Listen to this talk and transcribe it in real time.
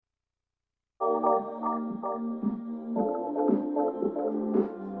I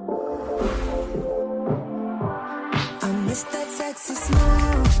miss that sexy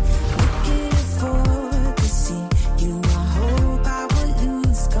smile, looking for to see you. I hope I will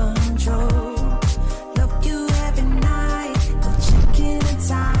lose control. Love you every night, no checking the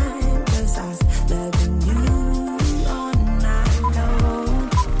time, 'cause I was loving you all night long.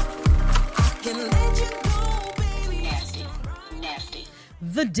 I can let you go, baby. Nasty. Nasty.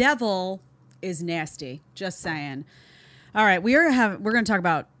 The devil is nasty. Just saying. All right, we're going to talk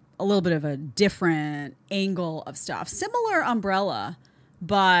about a little bit of a different angle of stuff. Similar umbrella,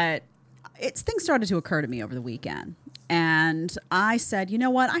 but things started to occur to me over the weekend. And I said, you know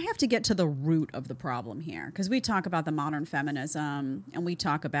what? I have to get to the root of the problem here. Because we talk about the modern feminism and we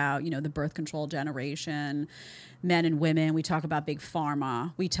talk about, the birth control generation, men and women. We talk about big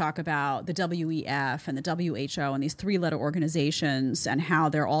pharma. We talk about the WEF and the WHO and these three-letter organizations and how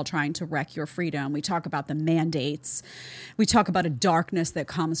they're all trying to wreck your freedom. We talk about the mandates. We talk about a darkness that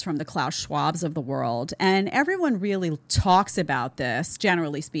comes from the Klaus Schwabs of the world. And everyone really talks about this,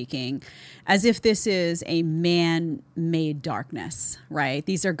 generally speaking, as if this is a man-made darkness, right?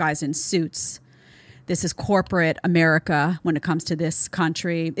 These are guys in suits. This is corporate America when it comes to this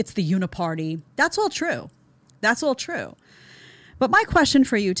country. It's the uniparty. That's all true. That's all true. But my question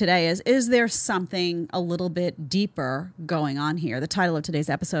for you today is there something a little bit deeper going on here? The title of today's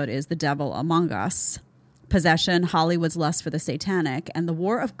episode is The Devil Among Us, Possession, Hollywood's Lust for the Satanic, and the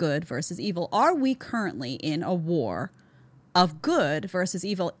War of Good versus Evil. Are we currently in a war of good versus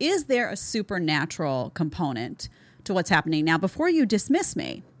evil? Is there a supernatural component to what's happening? Now, before you dismiss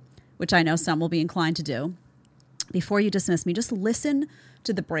me, which I know some will be inclined to do, before you dismiss me, just listen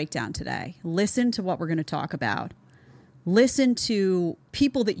to the breakdown today. Listen to what we're going to talk about. Listen to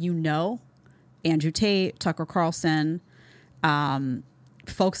people that you know, Andrew Tate, Tucker Carlson,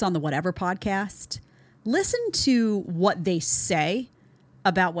 folks on the Whatever podcast. Listen to what they say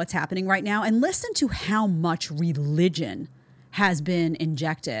about what's happening right now and listen to how much religion has been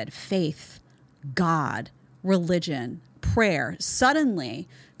injected. Faith, God, religion, prayer, suddenly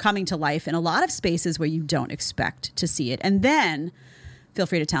coming to life in a lot of spaces where you don't expect to see it. And then feel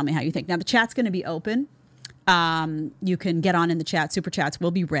free to tell me how you think. Now, the chat's going to be open. You can get on in the chat. Super chats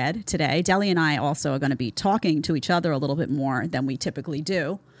will be read today. Deli and I also are going to be talking to each other a little bit more than we typically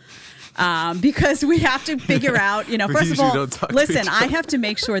do. Because we have to figure out, first of all, listen, I have to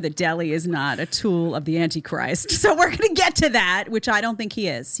make sure that Deli is not a tool of the Antichrist. So we're going to get to that, which I don't think he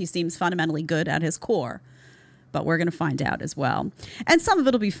is. He seems fundamentally good at his core. But we're going to find out as well. And some of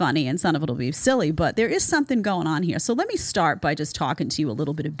it will be funny and some of it will be silly, but there is something going on here. So let me start by just talking to you a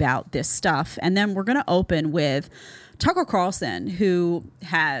little bit about this stuff. And then we're going to open with Tucker Carlson, who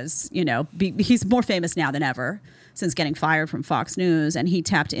has, he's more famous now than ever since getting fired from Fox News. And he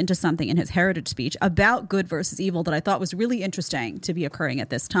tapped into something in his Heritage speech about good versus evil that I thought was really interesting to be occurring at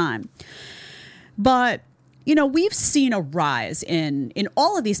this time. But, we've seen a rise in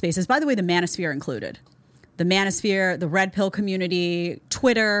all of these spaces, by the way, the manosphere included. The manosphere, the red pill community,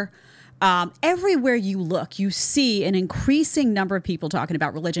 Twitter, everywhere you look, you see an increasing number of people talking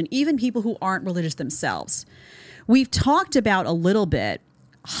about religion, even people who aren't religious themselves. We've talked about a little bit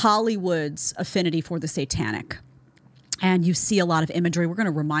Hollywood's affinity for the satanic. And you see a lot of imagery. We're going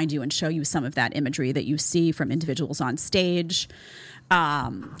to remind you and show you some of that imagery that you see from individuals on stage,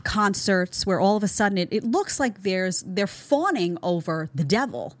 concerts, where all of a sudden it looks like they're fawning over the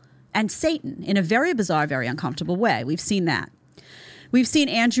devil and Satan in a very bizarre, very uncomfortable way. We've seen that. We've seen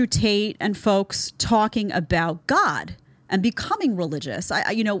Andrew Tate and folks talking about God and becoming religious.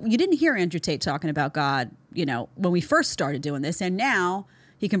 You didn't hear Andrew Tate talking about God, when we first started doing this. And now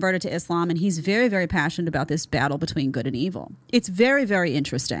he converted to Islam and he's very, very passionate about this battle between good and evil. It's very, very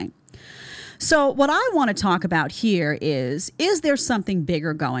interesting. So what I want to talk about here is there something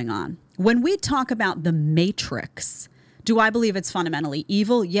bigger going on? When we talk about the Matrix, do I believe it's fundamentally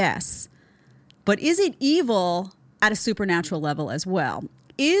evil? Yes. But is it evil at a supernatural level as well?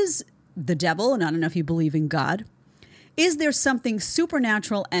 Is the devil, and I don't know if you believe in God, is there something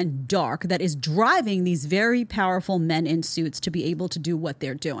supernatural and dark that is driving these very powerful men in suits to be able to do what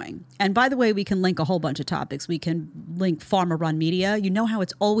they're doing? And by the way, we can link a whole bunch of topics. We can link pharma-run media. You know how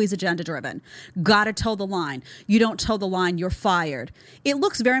it's always agenda-driven. Gotta toe the line. You don't toe the line, you're fired. It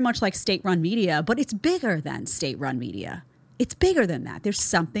looks very much like state-run media, but it's bigger than state-run media. It's bigger than that. There's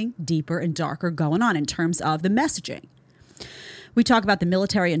something deeper and darker going on in terms of the messaging. We talk about the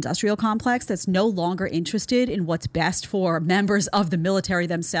military-industrial complex that's no longer interested in what's best for members of the military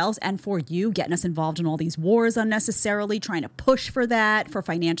themselves and for you, getting us involved in all these wars unnecessarily, trying to push for that, for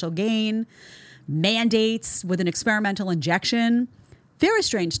financial gain, mandates with an experimental injection. Very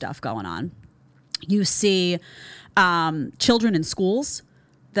strange stuff going on. You see children in schools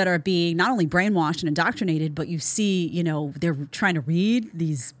that are being not only brainwashed and indoctrinated, but you see, they're trying to read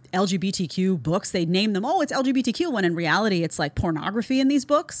these LGBTQ books. They name them, it's LGBTQ, when in reality, it's like pornography in these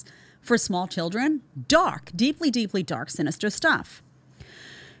books for small children. Dark, deeply, deeply dark, sinister stuff.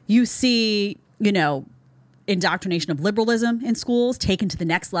 You see, indoctrination of liberalism in schools taken to the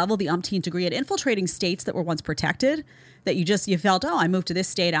next level, the umpteenth degree, at infiltrating states that were once protected, that you felt, I moved to this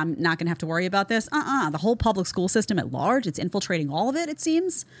state, I'm not going to have to worry about this. The whole public school system at large, it's infiltrating all of it, it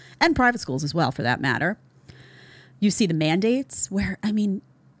seems, and private schools as well, for that matter. You see the mandates where,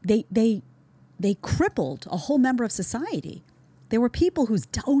 they crippled a whole member of society. There were people whose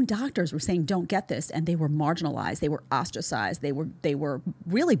own doctors were saying, don't get this, and they were marginalized, they were ostracized, they were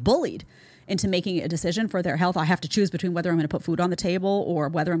really bullied into making a decision for their health. I have to choose between whether I'm going to put food on the table or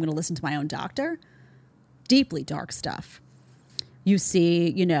whether I'm going to listen to my own doctor. Deeply dark stuff. You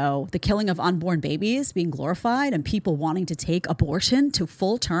see, the killing of unborn babies being glorified and people wanting to take abortion to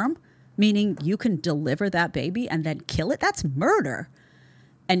full term, meaning you can deliver that baby and then kill it. That's murder.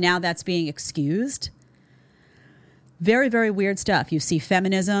 And now that's being excused. Very, very weird stuff. You see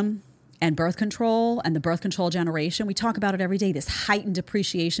feminism and birth control and the birth control generation. We talk about it every day, this heightened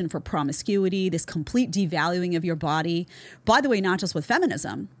appreciation for promiscuity, this complete devaluing of your body. By the way, not just with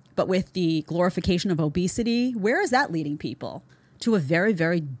feminism, but with the glorification of obesity. Where is that leading people? To a very,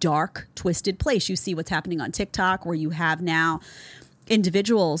 very dark, twisted place. You see what's happening on TikTok, where you have now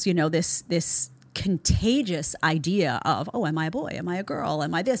individuals, this contagious idea of, am I a boy? Am I a girl?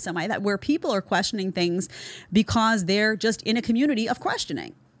 Am I this? Am I that? Where people are questioning things because they're just in a community of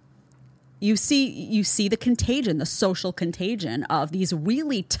questioning. You see the contagion, the social contagion of these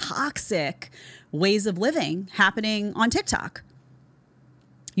really toxic ways of living happening on TikTok.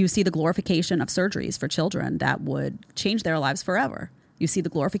 You see the glorification of surgeries for children that would change their lives forever. You see the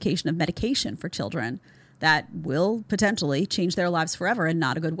glorification of medication for children that will potentially change their lives forever in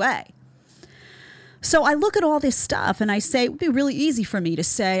not a good way. So I look at all this stuff and I say, it would be really easy for me to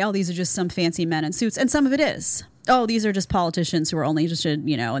say, these are just some fancy men in suits. And some of it is. These are just politicians who are only interested,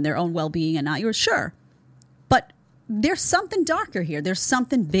 in their own well-being and not yours. Sure. But there's something darker here. There's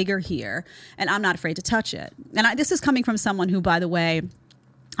something bigger here. And I'm not afraid to touch it. And this is coming from someone who, by the way,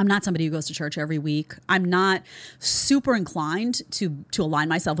 I'm not somebody who goes to church every week. I'm not super inclined to align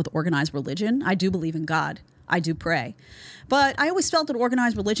myself with organized religion. I do believe in God. I do pray. But I always felt that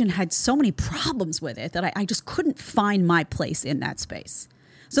organized religion had so many problems with it that I just couldn't find my place in that space.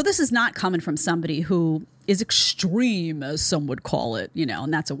 So this is not coming from somebody who is extreme, as some would call it,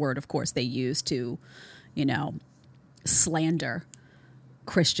 and that's a word, of course, they use to, slander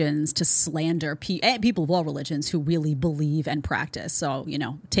Christians, to slander people of all religions who really believe and practice. So,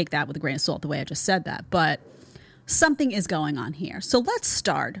 take that with a grain of salt, the way I just said that. But something is going on here. So let's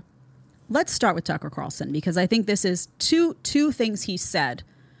start with Tucker Carlson, because I think this is two things he said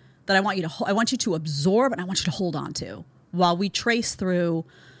that I want you to absorb and I want you to hold on to while we trace through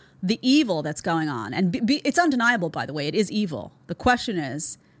the evil that's going on. And it's undeniable, by the way, it is evil. The question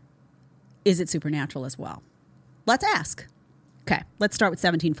is it supernatural as well? Let's ask. Okay, let's start with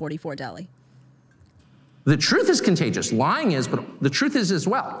 1744 Delhi. The truth is contagious. Lying is, but the truth is as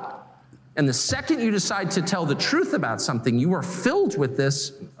well. And the second you decide to tell the truth about something, you are filled with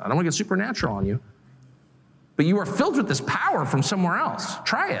this, I don't want to get supernatural on you, but you are filled with this power from somewhere else.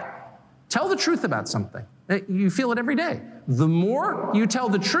 Try it. Tell the truth about something. You feel it every day. The more you tell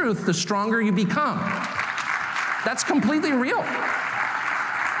the truth, the stronger you become. That's completely real.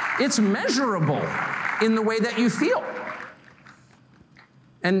 It's measurable in the way that you feel.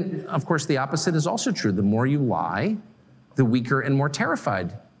 And of course, the opposite is also true. The more you lie, the weaker and more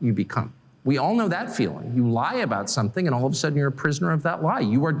terrified you become. We all know that feeling. You lie about something and all of a sudden you're a prisoner of that lie.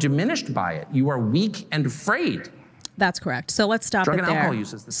 You are diminished by it. You are weak and afraid. That's correct. So let's stop Drug it and there. alcohol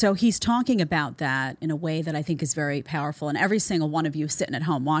use is the same. So he's talking about that in a way that I think is very powerful. And every single one of you sitting at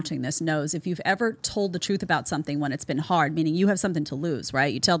home watching this knows if you've ever told the truth about something when it's been hard, meaning you have something to lose,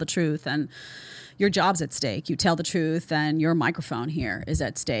 right? You tell the truth and your job's at stake. You tell the truth and your microphone here is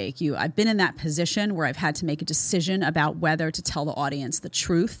at stake. I've been in that position where I've had to make a decision about whether to tell the audience the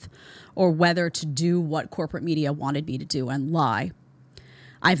truth or whether to do what corporate media wanted me to do and lie.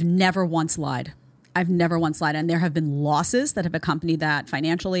 I've never once lied. And there have been losses that have accompanied that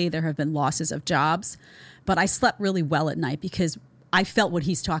financially. There have been losses of jobs. But I slept really well at night because I felt what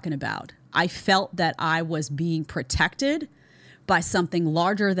he's talking about. I felt that I was being protected by something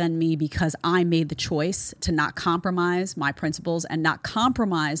larger than me because I made the choice to not compromise my principles and not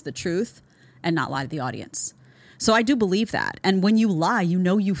compromise the truth and not lie to the audience. So I do believe that. And when you lie, you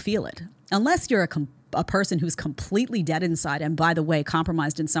know you feel it. Unless you're a a person who's completely dead inside and, by the way,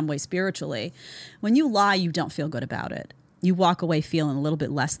 compromised in some way spiritually, when you lie, you don't feel good about it. You walk away feeling a little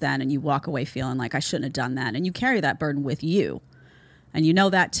bit less than, and you walk away feeling like I shouldn't have done that. And you carry that burden with you. And you know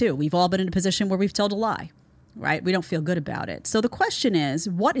that too. We've all been in a position where we've told a lie, right? We don't feel good about it. So the question is,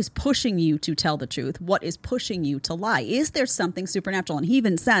 what is pushing you to tell the truth? What is pushing you to lie? Is there something supernatural? And he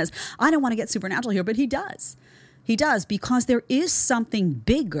even says, I don't want to get supernatural here, but he does. He does, because there is something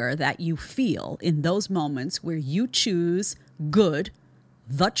bigger that you feel in those moments where you choose good,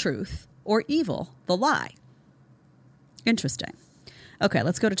 the truth, or evil, the lie. Interesting. Okay,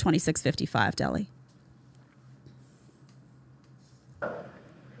 let's go to 2655, Deli.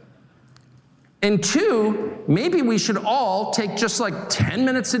 And two, maybe we should all take just like 10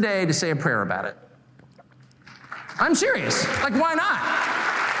 minutes a day to say a prayer about it. I'm serious. Like, why not?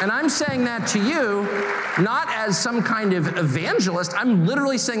 And I'm saying that to you, not as some kind of evangelist. I'm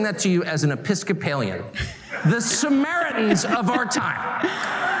literally saying that to you as an Episcopalian. The Samaritans of our time.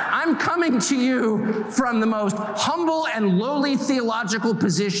 I'm coming to you from the most humble and lowly theological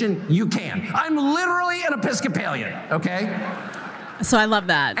position you can. I'm literally an Episcopalian, okay? So I love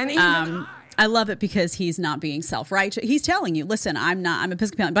that. And even I love it because he's not being self-righteous. He's telling you, listen, I'm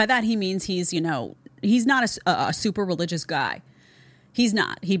Episcopalian. By that, he means he's not a super religious guy. He's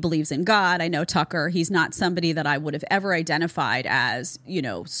not. He believes in God. I know Tucker. He's not somebody that I would have ever identified as,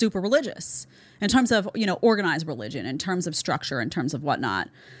 super religious in terms of, organized religion, in terms of structure, in terms of whatnot.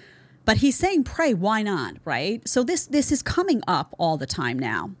 But he's saying pray, why not, right? So this is coming up all the time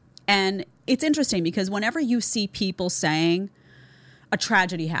now. And it's interesting because whenever you see people saying a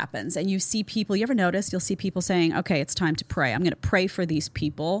tragedy happens and you see people, you ever notice, you'll see people saying, okay, it's time to pray. I'm going to pray for these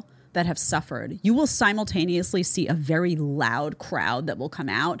people that have suffered. You will simultaneously see a very loud crowd that will come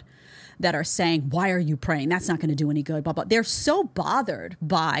out that are saying, why are you praying? That's not going to do any good, blah, blah. They're so bothered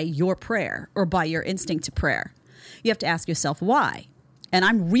by your prayer or by your instinct to prayer. You have to ask yourself why. And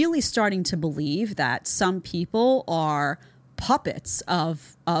I'm really starting to believe that some people are puppets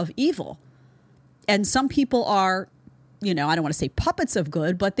of evil. And some people are, I don't want to say puppets of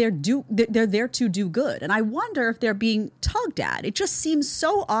good, but they're there to do good. And I wonder if they're being tugged at. It just seems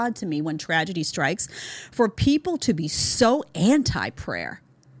so odd to me when tragedy strikes for people to be so anti-prayer.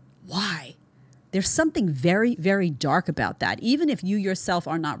 Why? There's something very, very dark about that. Even if you yourself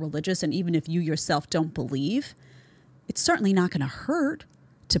are not religious and even if you yourself don't believe, it's certainly not going to hurt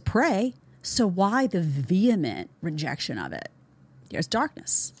to pray. So why the vehement rejection of it? There's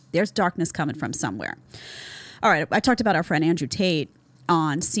darkness. There's darkness coming from somewhere. All right, I talked about our friend Andrew Tate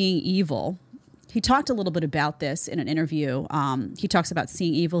on seeing evil. He talked a little bit about this in an interview. He talks about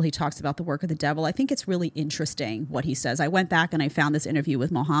seeing evil. He talks about the work of the devil. I think it's really interesting what he says. I went back and I found this interview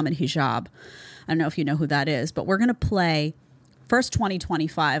with Mohammed Hijab. I don't know if you know who that is, but we're going to play First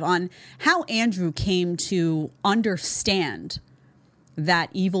 2025 on how Andrew came to understand that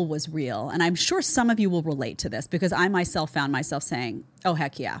evil was real. And I'm sure some of you will relate to this because I myself found myself saying, oh,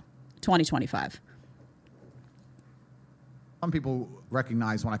 heck yeah, 2025. Some people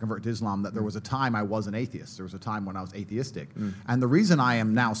recognize when I converted to Islam that there was a time I was an atheist. There was a time when I was atheistic. And the reason I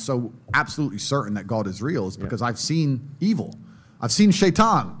am now so absolutely certain that God is real is because I've seen evil. I've seen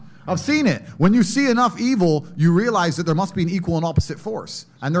shaitan. I've seen it. When you see enough evil, you realize that there must be an equal and opposite force.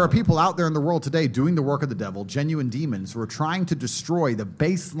 And there are people out there in the world today doing the work of the devil, genuine demons, who are trying to destroy the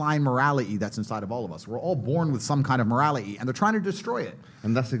baseline morality that's inside of all of us. We're all born with some kind of morality, and they're trying to destroy it.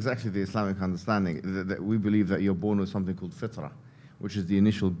 And that's exactly the Islamic understanding, that we believe that you're born with something called fitrah, which is the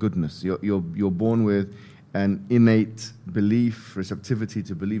initial goodness. You're born with an innate belief, receptivity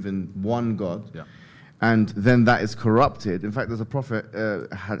to believe in one God. Yeah. And then that is corrupted. In fact, there's a prophet,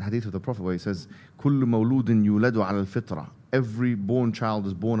 hadith of the Prophet where he says, كُلُّ مَوْلُودٍ يُولَدُ عَلَى الْفِطْرَةِ. Every born child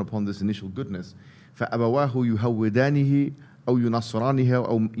is born upon this initial goodness. فَأَبَوَاهُ يُهَوِّدَانِهِ أَوْ يُنَصِّرَانِهِ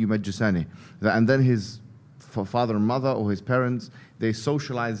أَوْ يُمَجِّسَانِهِ. And then his father and mother or his parents, they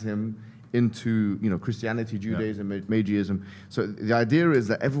socialize him into Christianity, Judaism, Magiism. So the idea is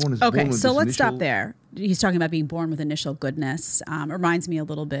that everyone is born with this so let's initial... stop there. He's talking about being born with initial goodness. It reminds me a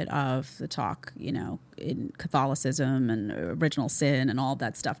little bit of the talk, in Catholicism and original sin and all of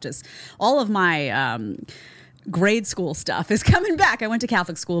that stuff. Just all of my grade school stuff is coming back. I went to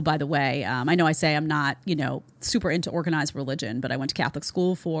Catholic school, by the way. I know I say I'm not, super into organized religion, but I went to Catholic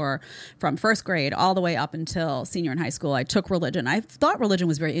school from first grade all the way up until senior in high school. I took religion. I thought religion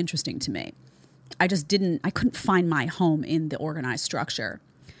was very interesting to me. I couldn't find my home in the organized structure.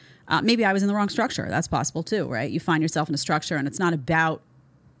 Maybe I was in the wrong structure. That's possible too, right? You find yourself in a structure and it's not about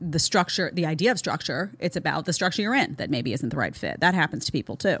the structure, the idea of structure. It's about the structure you're in that maybe isn't the right fit. That happens to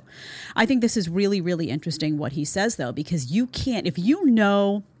people too. I think this is really, really interesting what he says though, because you can't, if you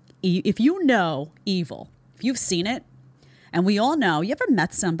know if you know evil, if you've seen it, and we all know, you ever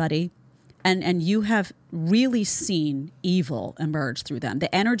met somebody and you have really seen evil emerge through them?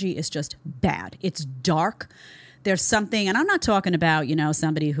 The energy is just bad. It's dark. There's something, and I'm not talking about,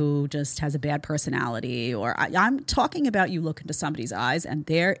 somebody who just has a bad personality, or I'm talking about you look into somebody's eyes and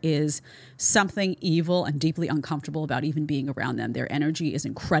there is something evil and deeply uncomfortable about even being around them. Their energy is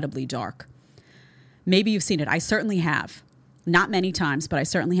incredibly dark. Maybe you've seen it. I certainly have. Not many times, but I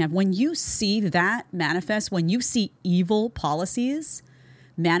certainly have. When you see that manifest, when you see evil policies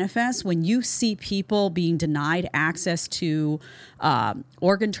manifest, when you see people being denied access to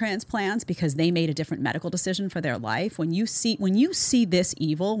organ transplants because they made a different medical decision for their life, when you see this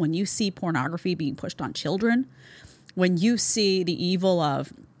evil, when you see pornography being pushed on children, when you see the evil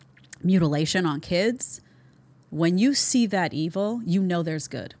of mutilation on kids, when you see that evil, you know there's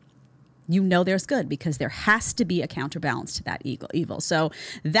good. You know there's good because there has to be a counterbalance to that evil. So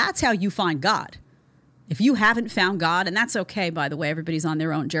that's how you find God. If you haven't found God, and that's okay, by the way, everybody's on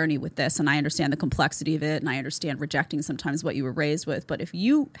their own journey with this, and I understand the complexity of it, and I understand rejecting sometimes what you were raised with, but if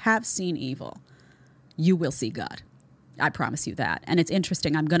you have seen evil, you will see God. I promise you that. And it's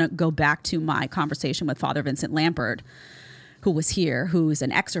interesting. I'm going to go back to my conversation with Father Vincent Lampert, who was here, who's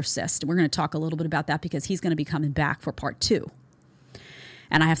an exorcist. And we're going to talk a little bit about that because he's going to be coming back for part 2.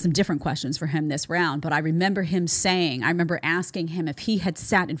 And I have some different questions for him this round. But I remember asking him if he had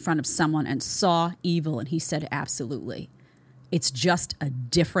sat in front of someone and saw evil. And he said, absolutely. It's just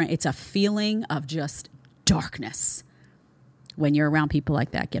it's a feeling of just darkness. When you're around people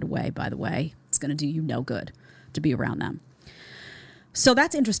like that, get away, by the way. It's going to do you no good to be around them. So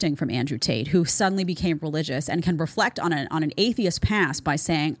that's interesting from Andrew Tate, who suddenly became religious and can reflect on an atheist past by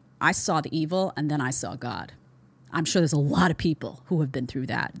saying, I saw the evil and then I saw God. I'm sure there's a lot of people who have been through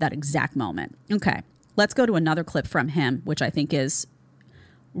that exact moment. Okay, let's go to another clip from him, which I think is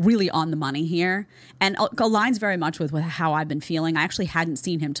really on the money here and aligns very much with how I've been feeling. I actually hadn't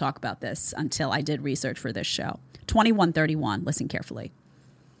seen him talk about this until I did research for this show. 2131, listen carefully.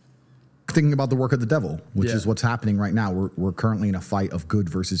 Thinking about the work of the devil, which is what's happening right now. We're currently in a fight of good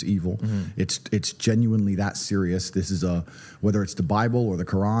versus evil. It's genuinely that serious. This is whether it's the Bible or the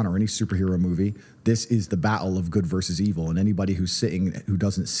Quran or any superhero movie, this is the battle of good versus evil. And anybody who's who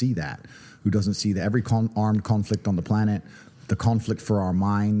doesn't see that every armed conflict on the planet, the conflict for our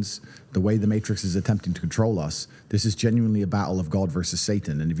minds, the way the Matrix is attempting to control us, this is genuinely a battle of God versus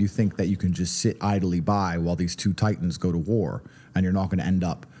Satan. And if you think that you can just sit idly by while these two titans go to war and you're not going to end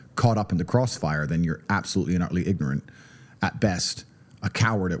up caught up in the crossfire, then you're absolutely and utterly ignorant at best, a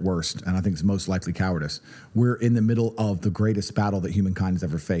coward at worst, and I think it's most likely cowardice. We're in the middle of the greatest battle that humankind has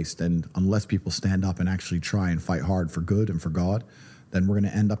ever faced, and unless people stand up and actually try and fight hard for good and for God, then we're going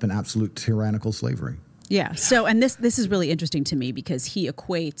to end up in absolute tyrannical slavery. Yeah. So, and this is really interesting to me because he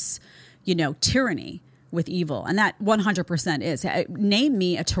equates, tyranny with evil. And that 100% is. Name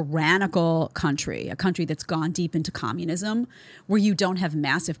me a tyrannical country, a country that's gone deep into communism, where you don't have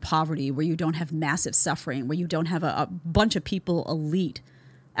massive poverty, where you don't have massive suffering, where you don't have a bunch of people elite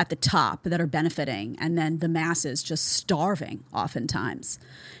at the top that are benefiting, and then the masses just starving oftentimes.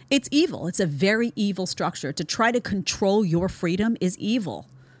 It's evil. It's a very evil structure. To try to control your freedom is evil.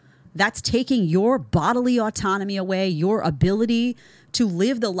 That's taking your bodily autonomy away, your ability to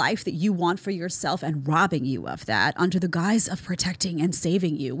live the life that you want for yourself, and robbing you of that under the guise of protecting and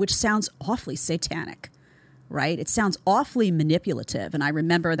saving you, which sounds awfully satanic, right? It sounds awfully manipulative. And I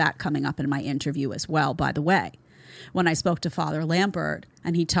remember that coming up in my interview as well, by the way, when I spoke to Father Lampert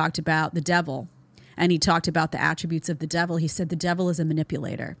and he talked about the devil and he talked about the attributes of the devil. He said the devil is a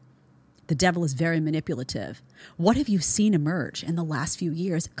manipulator. The devil is very manipulative. What have you seen emerge in the last few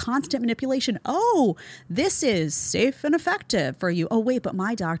years? Constant manipulation. Oh, this is safe and effective for you. Oh, wait, but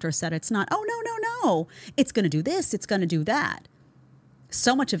my doctor said it's not. Oh, no. It's going to do this. It's going to do that.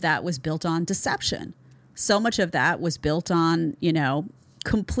 So much of that was built on deception. So much of that was built on,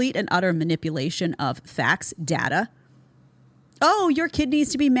 complete and utter manipulation of facts, data. Oh, your kid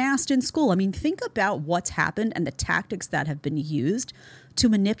needs to be masked in school. I mean, think about what's happened and the tactics that have been used to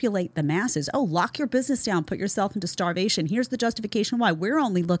manipulate the masses. Oh, lock your business down, put yourself into starvation. Here's the justification why. We're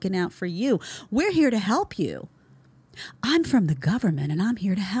only looking out for you. We're here to help you. I'm from the government and I'm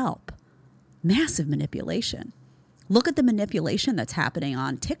here to help. Massive manipulation. Look at the manipulation that's happening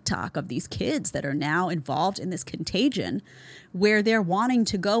on TikTok of these kids that are now involved in this contagion where they're wanting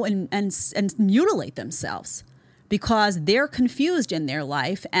to go and mutilate themselves because they're confused in their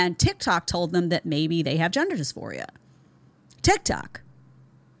life and TikTok told them that maybe they have gender dysphoria. TikTok.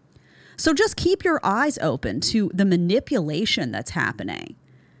 So just keep your eyes open to the manipulation that's happening.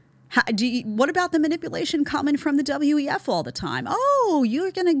 What about the manipulation coming from the WEF all the time? Oh,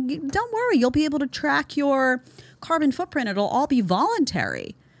 don't worry, you'll be able to track your carbon footprint. It'll all be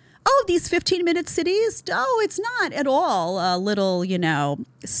voluntary. Oh, these 15-minute cities? Oh, it's not at all a little,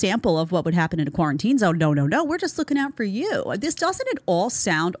 sample of what would happen in a quarantine zone. No. We're just looking out for you. Doesn't it all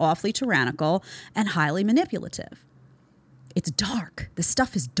sound awfully tyrannical and highly manipulative? It's dark. This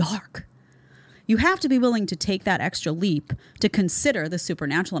stuff is dark. You have to be willing to take that extra leap to consider the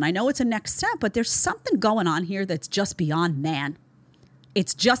supernatural. And I know it's a next step, but there's something going on here that's just beyond man.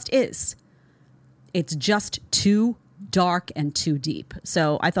 It just is. It's just too dark and too deep.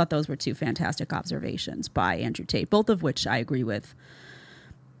 So I thought those were two fantastic observations by Andrew Tate, both of which I agree with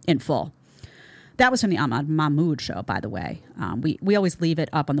in full. That was from the Ahmad Mahmoud show, by the way. We always leave it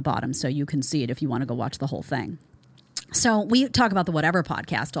up on the bottom so you can see it if you want to go watch the whole thing. So we talk about the Whatever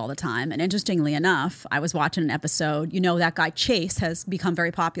podcast all the time. And interestingly enough, I was watching an episode. That guy Chase has become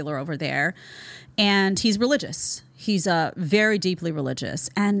very popular over there. And he's religious. He's very deeply religious.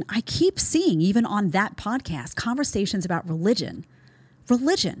 And I keep seeing, even on that podcast, conversations about religion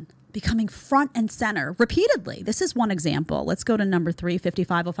becoming front and center repeatedly. This is one example. Let's go to number 3,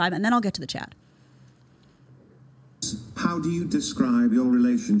 5505, and then I'll get to the chat. How do you describe your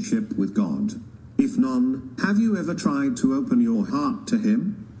relationship with God? If none, have you ever tried to open your heart to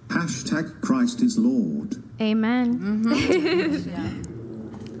him? #Christ is Lord. Amen.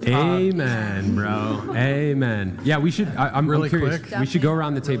 Amen, bro. Amen. Yeah, we should. I'm Really curious. quick? We should go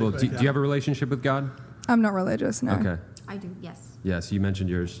around the table. Do you have a relationship with God? I'm not religious, no. Okay. I do, yes. Yes, you mentioned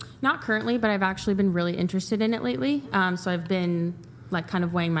yours. Not currently, but I've actually been really interested in it lately. So I've been kind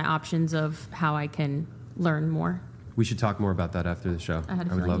of weighing my options of how I can learn more. We should talk more about that after the show. I had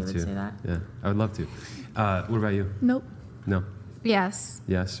a would feeling love you would to. say that. Yeah, I would love to. What about you? Nope. No. Yes.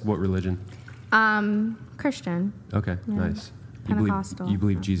 Yes. What religion? Christian. Okay. Yeah. Nice. Pentecostal. You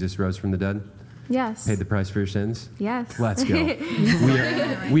believe Jesus rose from the dead? Yes. Paid the price for your sins? Yes. Let's go.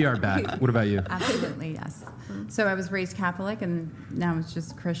 we are back. What about you? Absolutely, yes. So I was raised Catholic, and now it's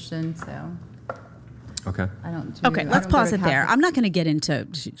just Christian, so Okay. I don't do... Okay, I let's don't go pause to it there. Catholic- I'm not going to get into...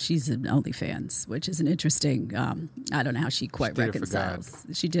 She's an OnlyFans, which is an interesting... I don't know how she quite She did it for reconciles.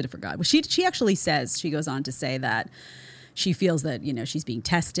 She did it for God. Well, she actually says, she goes on to say that she feels that, she's being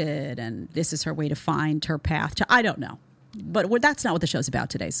tested and this is her way to find her path to... I don't know. But that's not what the show's about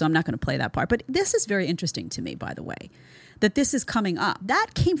today, so I'm not going to play that part. But this is very interesting to me, by the way, that this is coming up. That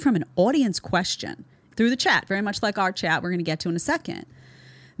came from an audience question through the chat, very much like our chat we're going to get to in a second.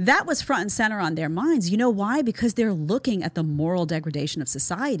 That was front and center on their minds. You know why? Because they're looking at the moral degradation of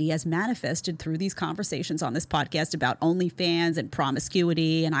society as manifested through these conversations on this podcast about OnlyFans and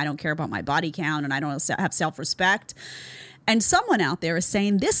promiscuity, and I don't care about my body count, and I don't have self-respect. And someone out there is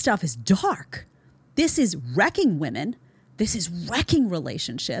saying this stuff is dark. This is wrecking women. This is wrecking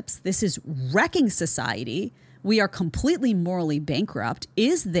relationships. This is wrecking society. We are completely morally bankrupt.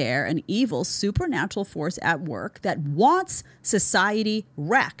 Is there an evil supernatural force at work that wants society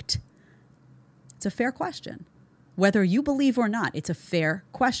wrecked? It's a fair question. Whether you believe or not, it's a fair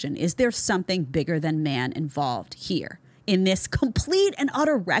question. Is there something bigger than man involved here in this complete and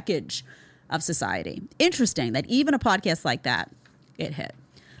utter wreckage of society? Interesting that even a podcast like that, it hit.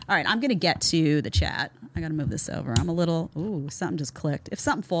 All right, I'm going to get to the chat. I got to move this over. I'm a little, something just clicked. If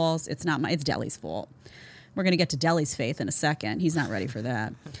something falls, it's Deli's fault. We're going to get to Deli's faith in a second. He's not ready for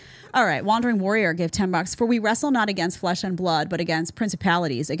that. All right, Wandering Warrior gave $10. For we wrestle not against flesh and blood, but against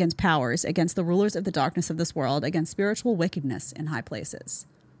principalities, against powers, against the rulers of the darkness of this world, against spiritual wickedness in high places.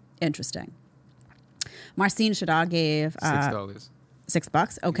 Interesting. Marcin Shadad gave $6.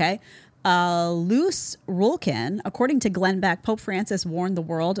 $6. Okay. Luce Rulkin, according to Glenn Beck, Pope Francis warned the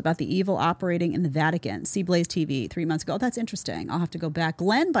world about the evil operating in the Vatican. See Blaze TV 3 months ago. That's interesting. I'll have to go back.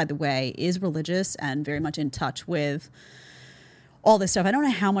 Glenn, by the way, is religious and very much in touch with all this stuff. I don't know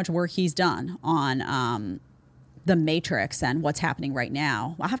how much work he's done on the Matrix and what's happening right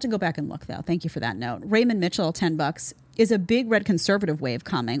now. I'll have to go back and look, though. Thank you for that note. Raymond Mitchell, $10. Is a big red conservative wave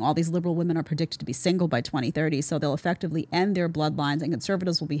coming. All these liberal women are predicted to be single by 2030, so they'll effectively end their bloodlines, and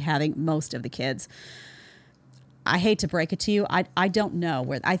conservatives will be having most of the kids. I hate to break it to you. I don't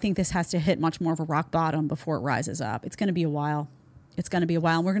know. I think this has to hit much more of a rock bottom before it rises up. It's going to be a while. It's going to be a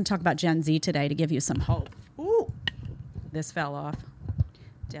while. And we're going to talk about Gen Z today to give you some hope. Ooh, this fell off.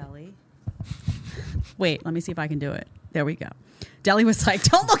 Deli. Wait, let me see if I can do it. There we go. Deli was like,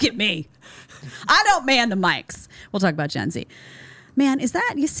 don't look at me. I don't man the mics. We'll talk about Gen Z. Man, is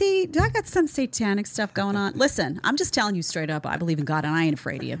that, you see, I got some satanic stuff going on. Listen, I'm just telling you straight up, I believe in God and I ain't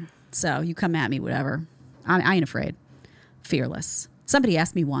afraid of you. So you come at me, whatever. I ain't afraid. Fearless. Somebody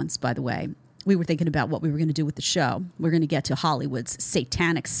asked me once, by the way, we were thinking about what we were going to do with the show. We're going to get to Hollywood's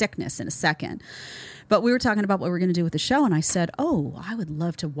satanic sickness in a second. But we were talking about what we were going to do with the show, and I said, I would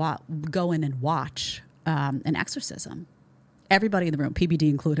love to go in and watch an exorcism. Everybody in the room, PBD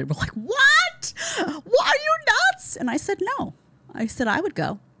included, were like, what? Why are you nuts? And I said, no. I said, I would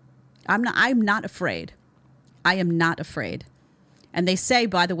go. I'm not afraid. I am not afraid. And they say,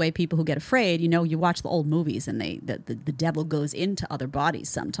 by the way, people who get afraid, you watch the old movies and the devil goes into other bodies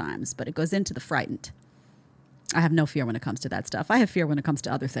sometimes, but it goes into the frightened. I have no fear when it comes to that stuff. I have fear when it comes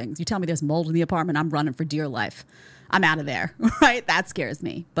to other things. You tell me there's mold in the apartment, I'm running for dear life. I'm out of there, right? That scares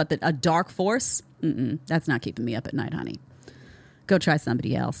me. But a dark force, that's not keeping me up at night, honey. Go try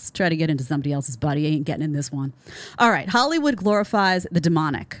somebody else. Try to get into somebody else's body. You ain't getting in this one. All right. Hollywood glorifies the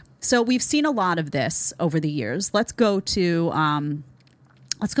demonic. So we've seen a lot of this over the years. Let's go to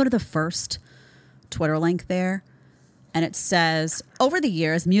the first Twitter link there. And it says, over the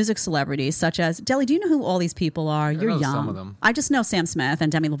years, music celebrities such as, Deli, do you know who all these people are? You're young. Some of them. I just know Sam Smith and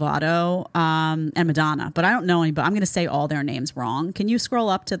Demi Lovato and Madonna, but I don't know anybody. I'm going to say all their names wrong. Can you scroll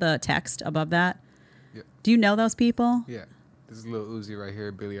up to the text above that? Yeah. Do you know those people? Yeah. This is Lil Uzi right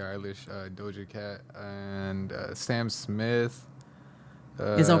here, Billie Eilish, Doja Cat, and Sam Smith.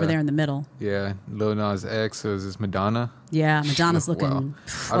 Is over there in the middle. Yeah. Lil Nas X. So is this Madonna? Yeah, Madonna's looking. Wow.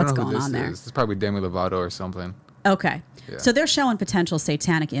 What's going on there? It's probably Demi Lovato or something. Okay. Yeah. So they're showing potential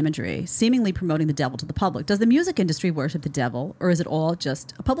satanic imagery, seemingly promoting the devil to the public. Does the music industry worship the devil, or is it all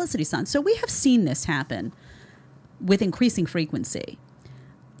just a publicity stunt? So we have seen this happen with increasing frequency.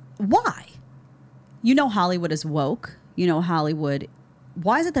 Why? Hollywood is woke. Hollywood.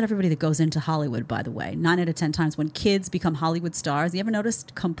 Why is it that everybody that goes into Hollywood, by the way, 9 out of 10 times when kids become Hollywood stars, you ever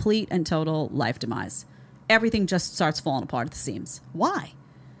noticed complete and total life demise? Everything just starts falling apart at the seams. Why?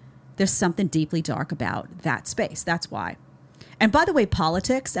 There's something deeply dark about that space. That's why. And by the way,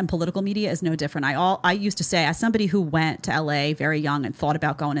 politics and political media is no different. I used to say, as somebody who went to LA very young and thought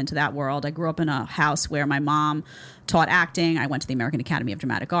about going into that world, I grew up in a house where my mom taught acting. I went to the American Academy of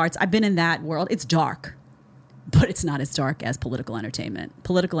Dramatic Arts. I've been in that world. It's dark, but it's not as dark as political entertainment.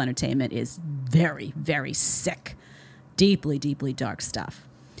 Political entertainment is very, very sick, deeply, deeply dark stuff.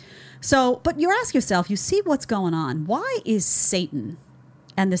 So, but you ask yourself, you see what's going on. Why is Satan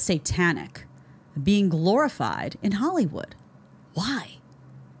and the satanic being glorified in Hollywood? Why?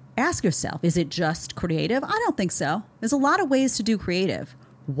 Ask yourself, is it just creative? I don't think so. There's a lot of ways to do creative.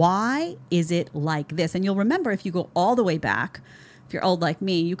 Why is it like this? And you'll remember, if you go all the way back, if you're old like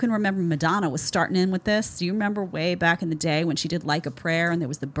me, you can remember Madonna was starting in with this. Do you remember way back in the day when she did Like a Prayer and there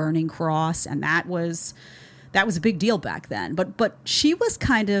was the burning cross, and that was a big deal back then. But she was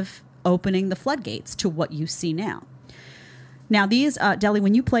kind of opening the floodgates to what you see now. Now these, Deli,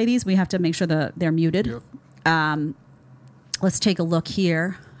 when you play these, we have to make sure they're muted. Yep. Let's take a look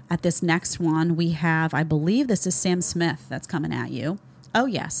here at this next one. We have, I believe this is Sam Smith that's coming at you. Oh,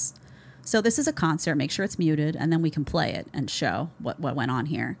 yes. So this is a concert. Make sure it's muted, and then we can play it and show what went on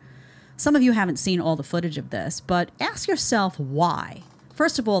here. Some of you haven't seen all the footage of this, but ask yourself why.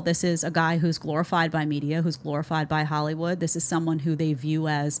 First of all, this is a guy who's glorified by media, who's glorified by Hollywood. This is someone who they view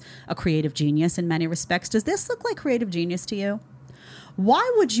as a creative genius in many respects. Does this look like creative genius to you?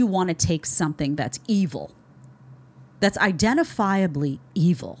 Why would you want to take something that's evil, that's identifiably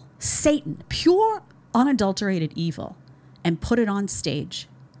evil, Satan, pure, unadulterated evil, and put it on stage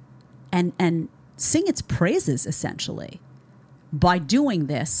and sing its praises, essentially, by doing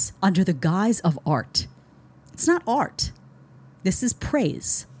this under the guise of art? It's not art. This is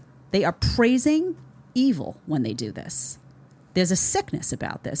praise. They are praising evil when they do this. There's a sickness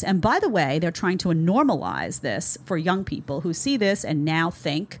about this. And by the way, they're trying to normalize this for young people who see this and now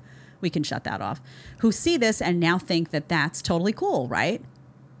think, we can shut that off, who see this and now think that that's totally cool, right?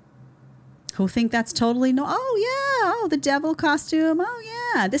 Who think that's totally the devil costume.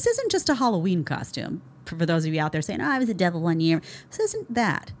 Oh, yeah. This isn't just a Halloween costume. For those of you out there saying, I was a devil one year. This isn't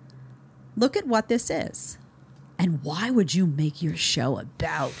that. Look at what this is. And why would you make your show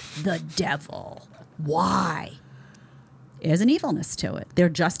about the devil? Why? There's an evilness to it. There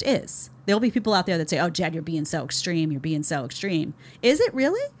just is. There'll be people out there that say, oh, Jed, you're being so extreme. You're being so extreme. Is it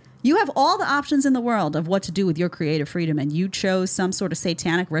really? You have all the options in the world of what to do with your creative freedom, and you chose some sort of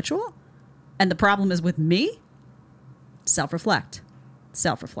satanic ritual? And the problem is with me? Self-reflect.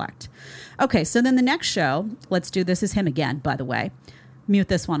 Self-reflect. Okay, so then the next show, let's do This Is Him Again, by the way. Mute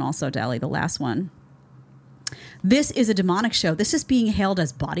this one also, Deli, the last one. This is a demonic show. This is being hailed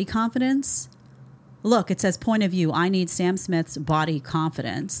as body confidence. Look, it says point of view. I need Sam Smith's body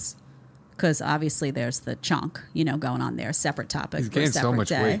confidence. Because obviously there's the chunk, going on there. Separate topic. He's for a gained so separate much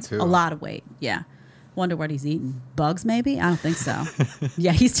day. weight, too. A lot of weight, yeah. Wonder what he's eating. Bugs, maybe? I don't think so.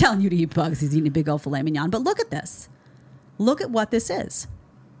 Yeah, he's telling you to eat bugs. He's eating a big old filet mignon. But look at this. Look at what this is.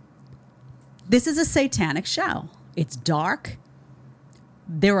 This is a satanic show. It's dark.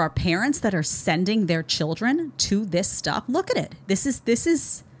 There are parents that are sending their children to this stuff. Look at it. This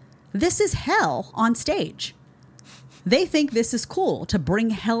is hell on stage. They think this is cool to bring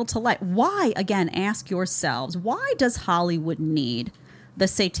hell to light. Why, again, ask yourselves, why does Hollywood need the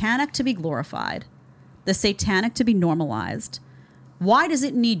satanic to be glorified, the satanic to be normalized? Why does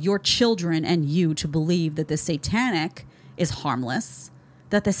it need your children and you to believe that the satanic is harmless,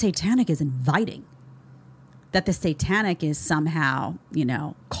 that the satanic is inviting, that the satanic is somehow,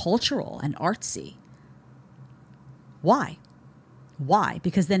 cultural and artsy? Why? Why?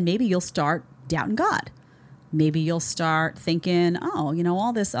 Because then maybe you'll start doubting God. Maybe you'll start thinking,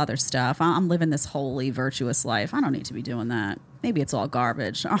 all this other stuff. I'm living this holy, virtuous life. I don't need to be doing that. Maybe it's all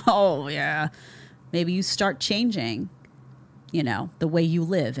garbage. Oh, yeah. Maybe you start changing, the way you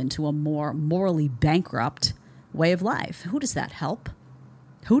live into a more morally bankrupt way of life. Who does that help?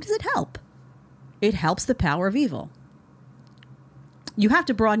 Who does it help? It helps the power of evil. You have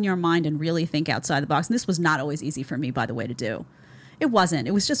to broaden your mind and really think outside the box. And this was not always easy for me, by the way, to do. It wasn't.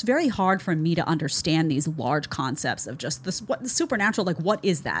 It was just very hard for me to understand these large concepts of just this, what the supernatural, like what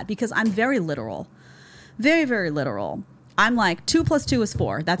is that? Because I'm very literal. Very, very literal. I'm like 2 + 2 is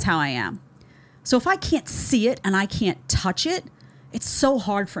 4. That's how I am. So if I can't see it and I can't touch it, it's so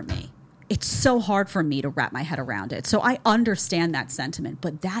hard for me. It's so hard for me to wrap my head around it. So I understand that sentiment,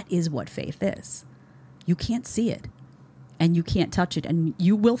 but that is what faith is. You can't see it and you can't touch it, and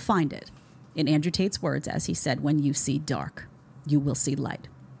you will find it. In Andrew Tate's words, as he said, when you see dark, you will see light.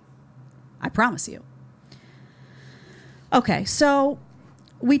 I promise you. Okay, so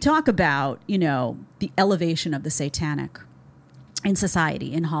we talk about, the elevation of the satanic in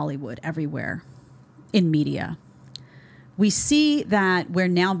society, in Hollywood, everywhere, in media. We see that we're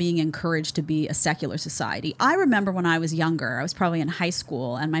now being encouraged to be a secular society. I remember when I was younger, I was probably in high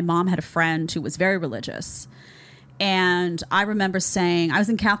school, and my mom had a friend who was very religious. And I remember saying, I was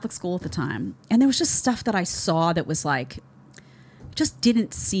in Catholic school at the time, and there was just stuff that I saw that was like, just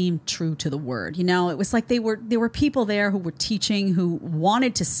didn't seem true to the word. It was like there were people there who were teaching, who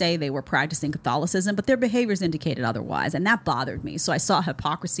wanted to say they were practicing Catholicism, but their behaviors indicated otherwise. And that bothered me. So I saw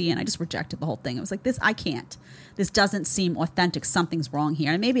hypocrisy and I just rejected the whole thing. It was like, I can't. This doesn't seem authentic. Something's wrong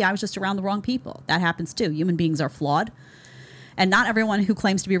here. And maybe I was just around the wrong people. That happens too. Human beings are flawed. And not everyone who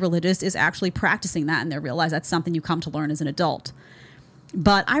claims to be religious is actually practicing that in their real lives. That's something you come to learn as an adult.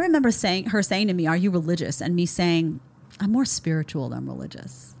 But I remember her saying to me, "Are you religious?" And me saying, "I'm more spiritual than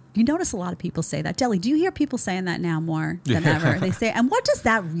religious." You notice a lot of people say that. Deli, do you hear people saying that now more than ever? They say, and what does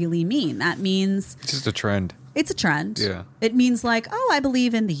that really mean? That means It's just a trend. It's a trend. Yeah. It means like, I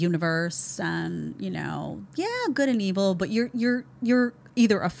believe in the universe and, good and evil, but you're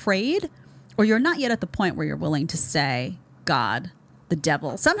either afraid or you're not yet at the point where you're willing to say God, the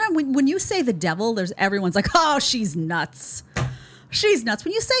devil. Sometimes when you say the devil, everyone's like, "Oh, she's nuts. She's nuts."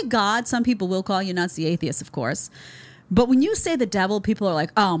 When you say God, some people will call you nuts, the atheists, of course. But when you say the devil, people are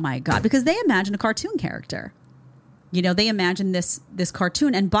like, "Oh my God," because they imagine a cartoon character. They imagine this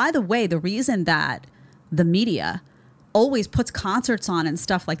cartoon. And by the way, the reason that the media always puts concerts on and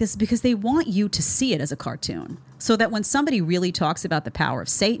stuff like this is because they want you to see it as a cartoon. So that when somebody really talks about the power of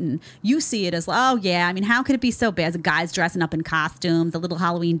Satan, you see it as, "Oh yeah, I mean, how could it be so bad? The guy's dressing up in costumes, the little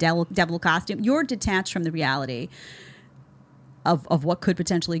Halloween devil costume." You're detached from the reality of what could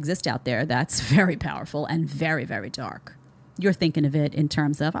potentially exist out there that's very powerful and very, very dark. You're thinking of it in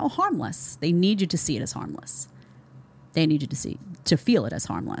terms of, harmless. They need you to see it as harmless. They need you to feel it as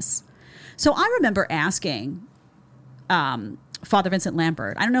harmless. So I remember asking Father Vincent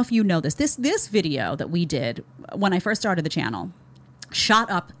Lambert, I don't know if you know this video that we did when I first started the channel shot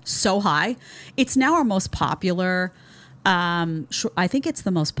up so high. It's now our most popular I think it's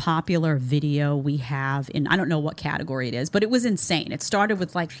the most popular video we have in, I don't know what category it is, but it was insane. It started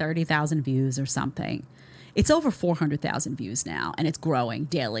with like 30,000 views or something. It's over 400,000 views now, and it's growing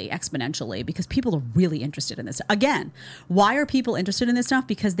daily, exponentially, because people are really interested in this. Again, why are people interested in this stuff?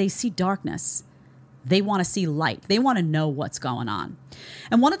 Because they see darkness. They want to see light. They want to know what's going on.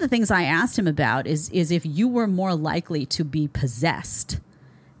 And one of the things I asked him about is if you were more likely to be possessed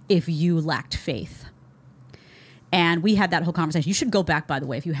if you lacked faith. And we had that whole conversation. You should go back, by the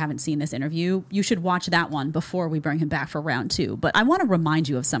way, if you haven't seen this interview. You should watch that one before we bring him back for round 2. But I want to remind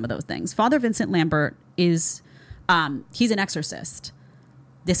you of some of those things. Father Vincent Lambert is, he's an exorcist.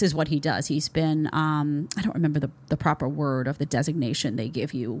 this is what he does. He's been, I don't remember the proper word of the designation they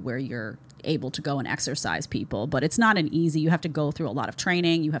give you where you're able to go and exorcise people, but it's not an easy, you have to go through a lot of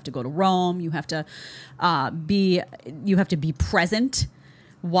training. You have to go to Rome. You have to be present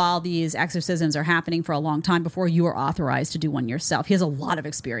while these exorcisms are happening for a long time before you are authorized to do one yourself. He has a lot of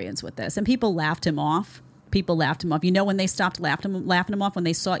experience with this, and people laughed him off. You know when they stopped laughing him off? When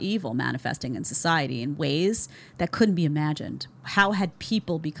they saw evil manifesting in society in ways that couldn't be imagined. How had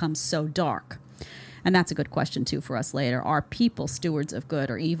people become so dark? And that's a good question, too, for us later. Are people stewards of good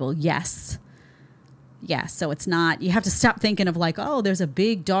or evil? Yes. Yes. So it's not, you have to stop thinking of like, oh, there's a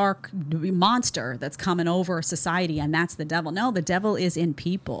big dark monster that's coming over society and that's the devil. No, the devil is in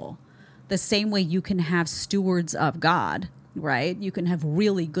people. The same way you can have stewards of God, right? You can have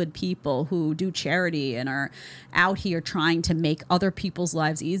really good people who do charity and are out here trying to make other people's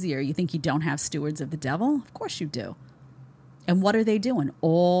lives easier. You think you don't have stewards of the devil? Of course you do. And what are they doing?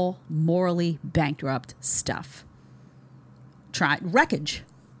 All morally bankrupt stuff. Wreckage.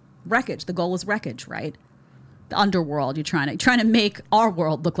 The goal is wreckage, right? The underworld. You're trying to make our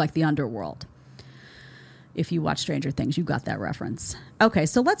world look like the underworld. If you watch Stranger Things, you got that reference. Okay,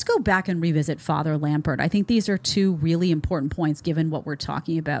 so let's go back and revisit Father Lampert. I think these are two really important points given what we're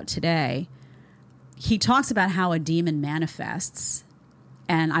talking about today. He talks about how a demon manifests,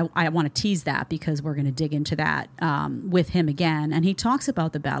 and I want to tease that because we're going to dig into that with him again. And he talks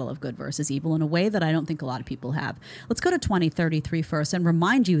about the battle of good versus evil in a way that I don't think a lot of people have. Let's go to 2033 first and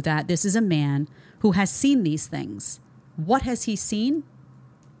remind you that this is a man who has seen these things. What has he seen?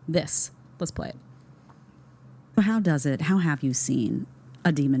 This. Let's play it. How have you seen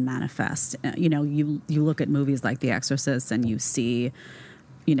a demon manifest? You look at movies like The Exorcist and you see,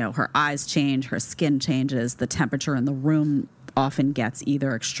 her eyes change, her skin changes, the temperature in the room often gets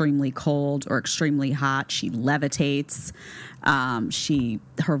either extremely cold or extremely hot. She levitates.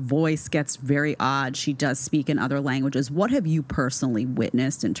 Her voice gets very odd. She does speak in other languages. What have you personally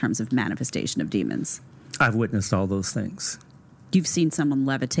witnessed in terms of manifestation of demons? I've witnessed all those things. You've seen someone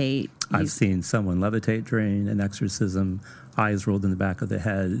levitate. I've seen someone levitate during an exorcism, eyes rolled in the back of the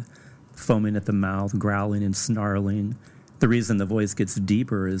head, foaming at the mouth, growling and snarling. The reason the voice gets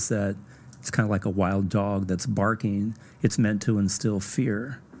deeper is that it's kind of like a wild dog that's barking. It's meant to instill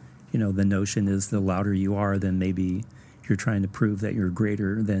fear. The notion is the louder you are, then maybe you're trying to prove that you're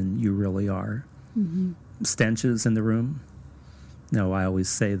greater than you really are. Mm-hmm. Stenches in the room. No, I always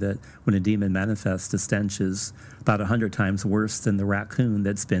say that when a demon manifests, the stench is about 100 times worse than the raccoon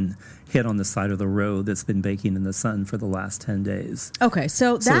that's been hit on the side of the road that's been baking in the sun for the last 10 days. Okay,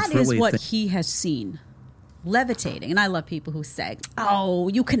 so that is what he has seen. Levitating. And I love people who say, oh,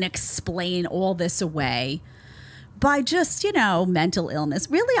 you can explain all this away by just, mental illness.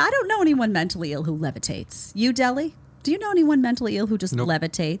 Really? I don't know anyone mentally ill who levitates. You, Deli? Do you know anyone mentally ill who just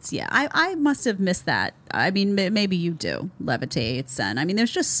levitates? Yeah, I must have missed that. I mean, maybe you do. Levitates. And I mean,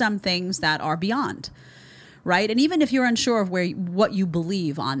 there's just some things that are beyond, right? And even if you're unsure of what you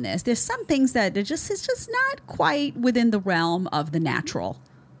believe on this, there's some things that it's just not quite within the realm of the natural.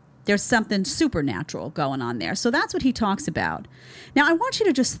 There's something supernatural going on there. So that's what he talks about. Now, I want you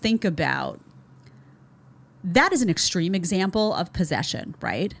to just think about, that is an extreme example of possession,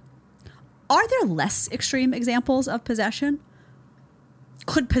 right? Are there less extreme examples of possession?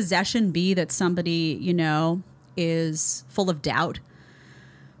 Could possession be that somebody, is full of doubt?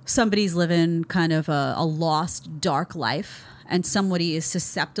 Somebody's living kind of a lost, dark life, and somebody is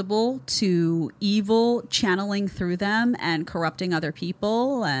susceptible to evil channeling through them and corrupting other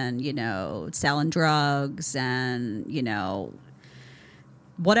people and, selling drugs and,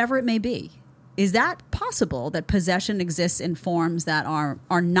 whatever it may be. Is that possible, that possession exists in forms that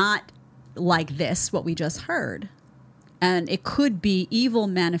are not like this, what we just heard? And it could be evil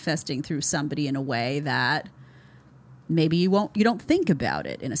manifesting through somebody in a way that maybe you don't think about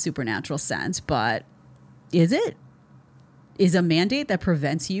it in a supernatural sense, but is it? Is a mandate that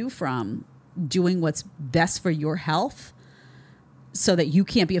prevents you from doing what's best for your health so that you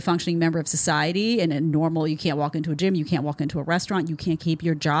can't be a functioning member of society and you can't walk into a gym, you can't walk into a restaurant, you can't keep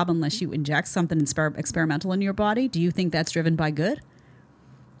your job unless you inject something experimental in your body? Do you think that's driven by good?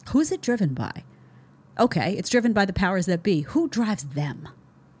 Who's it driven by? Okay, it's driven by the powers that be. Who drives them?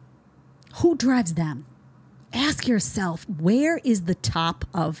 Who drives them? Ask yourself, where is the top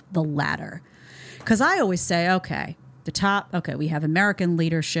of the ladder? Because I always say, okay, the top, okay, we have American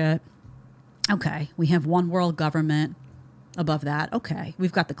leadership. Okay, we have one world government. Above that, okay,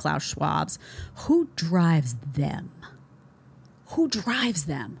 we've got the Klaus Schwabs. Who drives them? Who drives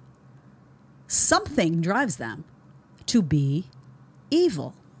them? Something drives them to be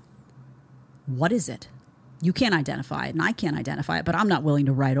evil. What is it? You can't identify it, and I can't identify it, but I'm not willing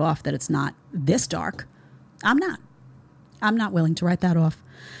to write off that it's not this dark. I'm not willing to write that off.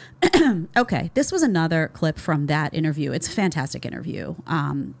 Okay, this was another clip from that interview. It's a fantastic interview.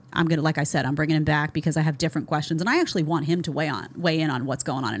 Like I said, I'm bringing him back because I have different questions, and I actually want him to weigh in on what's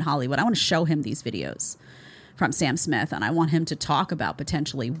going on in Hollywood. I want to show him these videos from Sam Smith, and I want him to talk about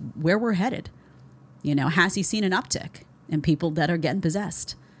potentially where we're headed. Has he seen an uptick in people that are getting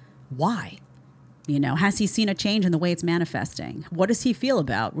possessed? Why? Has he seen a change in the way it's manifesting? What does he feel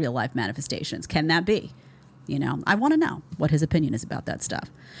about real life manifestations? Can that be? I want to know what his opinion is about that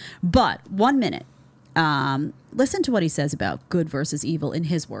stuff. But 1 minute, listen to what he says about good versus evil in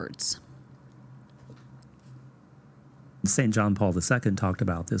his words. St. John Paul II talked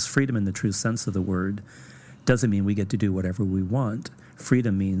about this. Freedom in the true sense of the word doesn't mean we get to do whatever we want.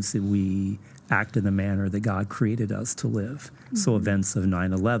 Freedom means that we act in the manner that God created us to live. Mm-hmm. So events of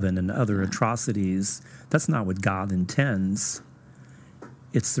 9/11 and other atrocities, that's not what God intends.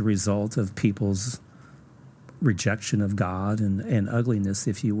 It's the result of people's rejection of God and ugliness,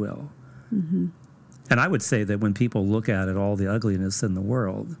 if you will. Mm-hmm. And I would say that when people look at it, all the ugliness in the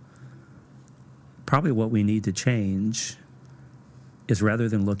world, probably what we need to change is, rather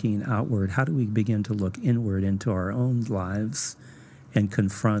than looking outward, how do we begin to look inward into our own lives and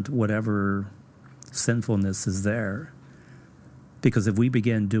confront whatever sinfulness is there? Because if we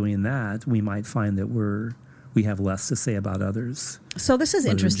begin doing that, we might find that we have less to say about others. So this is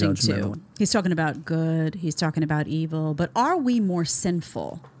interesting too. He's talking about good, he's talking about evil, but are we more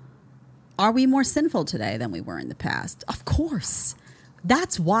sinful? Are we more sinful today than we were in the past? Of course.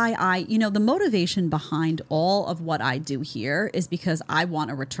 That's why the motivation behind all of what I do here is because I want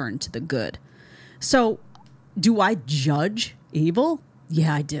to return to the good. So do I judge evil?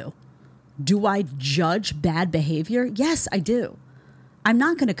 Yeah, I do. Do I judge bad behavior? Yes, I do. I'm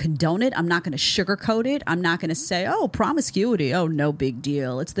not going to condone it. I'm not going to sugarcoat it. I'm not going to say, oh, promiscuity, oh, no big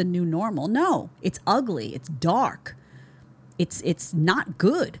deal. It's the new normal. No, it's ugly. It's dark. It's not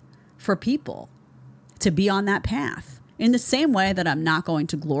good for people to be on that path. In the same way that I'm not going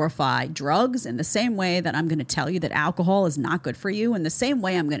to glorify drugs, in the same way that I'm going to tell you that alcohol is not good for you, in the same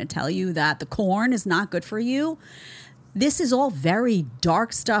way I'm going to tell you that the corn is not good for you. This is all very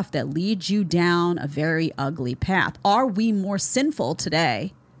dark stuff that leads you down a very ugly path. Are we more sinful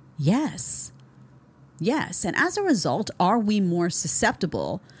today? Yes. Yes. And as a result, are we more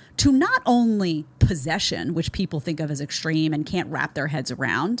susceptible to not only possession, which people think of as extreme and can't wrap their heads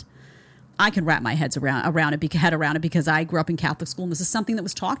around? I can wrap my head around it because I grew up in Catholic school and this is something that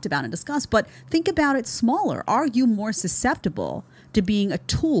was talked about and discussed. But think about it smaller. Are you more susceptible to being a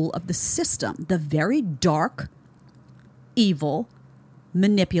tool of the system, the very dark, evil,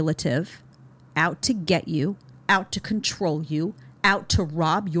 manipulative, out to get you, out to control you, out to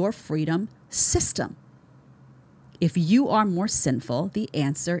rob your freedom system? If you are more sinful, the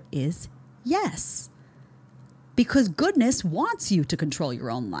answer is yes. Because goodness wants you to control your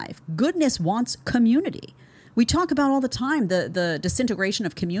own life. Goodness wants community. We talk about all the time the disintegration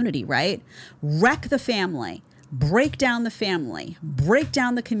of community, right? Wreck the family. Break down the family, break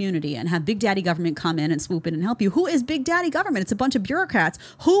down the community, and have Big Daddy government come in and swoop in and help you. Who is Big Daddy government? It's a bunch of bureaucrats.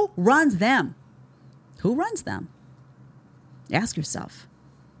 Who runs them? Who runs them? Ask yourself.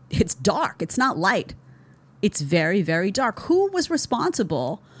 It's dark. It's not light. It's very, very dark. Who was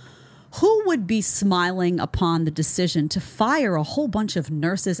responsible? Who would be smiling upon the decision to fire a whole bunch of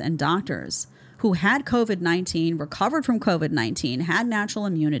nurses and doctors who had COVID-19, recovered from COVID-19, had natural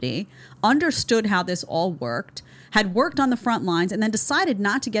immunity, understood how this all worked, had worked on the front lines, and then decided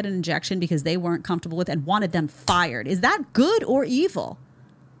not to get an injection because they weren't comfortable with it and wanted them fired? Is that good or evil?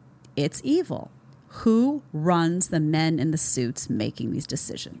 It's evil. Who runs the men in the suits making these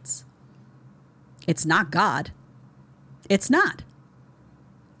decisions? It's not God. It's not.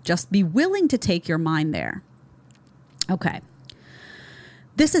 Just be willing to take your mind there. Okay.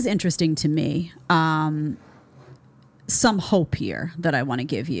 This is interesting to me. Some hope here that I want to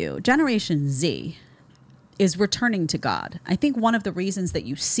give you. Generation Z is returning to God. I think one of the reasons that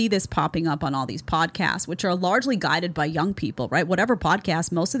you see this popping up on all these podcasts, which are largely guided by young people, right? Whatever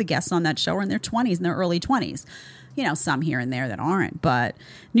podcast, most of the guests on that show are in their 20s and their early 20s. Some here and there that aren't. But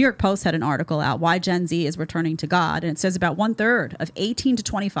New York Post had an article out, Why Gen Z is Returning to God. And it says about 1/3 of 18 to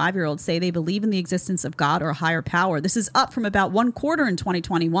 25-year-olds say they believe in the existence of God or a higher power. This is up from about 1/4 in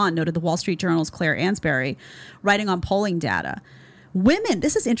 2021, noted the Wall Street Journal's Claire Ansberry, writing on polling data. Women,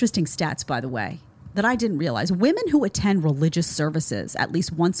 this is interesting stats, by the way, that I didn't realize. Women who attend religious services at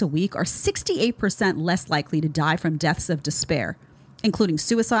least once a week are 68% less likely to die from deaths of despair, including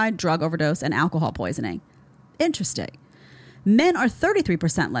suicide, drug overdose, and alcohol poisoning. Interesting. Men are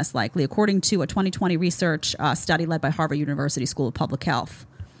 33% less likely, according to a 2020 research study led by Harvard University School of Public Health.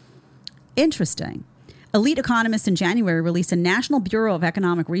 Interesting. Elite economists in January released a National Bureau of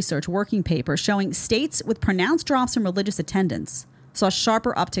Economic Research working paper showing states with pronounced drops in religious attendance saw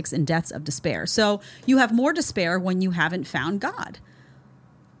sharper upticks in deaths of despair. So you have more despair when you haven't found God.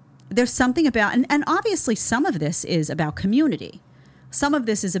 There's something about, and obviously some of this is about community. Some of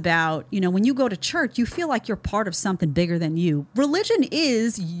this is about, when you go to church, you feel like you're part of something bigger than you. Religion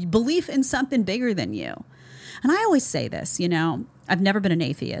is belief in something bigger than you. And I always say this, I've never been an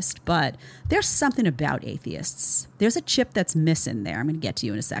atheist, but there's something about atheists. There's a chip that's missing there. I'm going to get to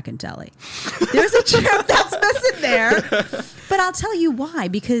you in a second, Deli. There's a chip that's missing there. But I'll tell you why.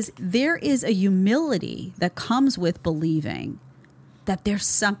 Because there is a humility that comes with believing that there's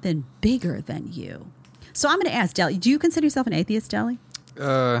something bigger than you. So I'm going to ask Deli, do you consider yourself an atheist, Deli?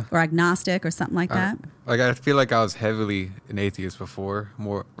 Or agnostic or something like that? I feel like I was heavily an atheist before.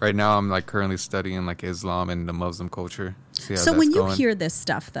 More right now, I'm currently studying Islam and the Muslim culture. So when you hear this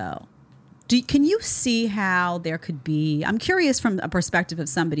stuff, though, can you see how there could be? I'm curious from a perspective of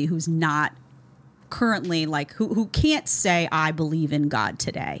somebody who's not currently who can't say I believe in God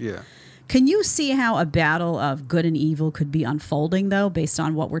today. Yeah. Can you see how a battle of good and evil could be unfolding, though, based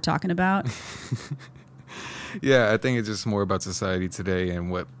on what we're talking about? Yeah, I think it's just more about society today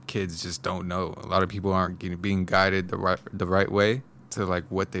and what kids just don't know. A lot of people aren't being guided the right way to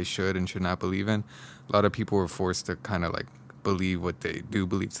what they should and should not believe in. A lot of people were forced to kind of believe what they do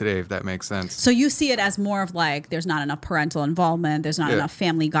believe today, if that makes sense. So you see it as more of there's not enough parental involvement, there's not enough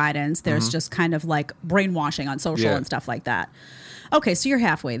family guidance, there's just kind of brainwashing on social and stuff like that. Okay, so you're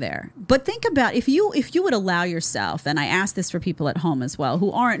halfway there. But think about if you would allow yourself, and I ask this for people at home as well,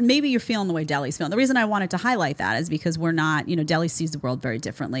 who aren't, maybe you're feeling the way Deli's feeling. The reason I wanted to highlight that is because we're not, Deli sees the world very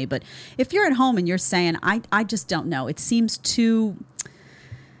differently. But if you're at home and you're saying, I just don't know, it seems too,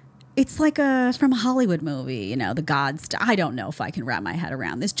 it's from a Hollywood movie, the gods, I don't know if I can wrap my head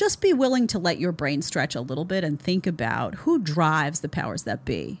around this. Just be willing to let your brain stretch a little bit and think about who drives the powers that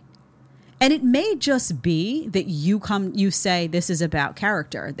be. And it may just be that you say this is about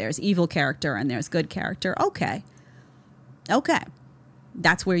character. There's evil character and there's good character. Okay.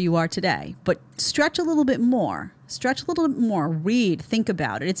 That's where you are today. But stretch a little bit more. Read, think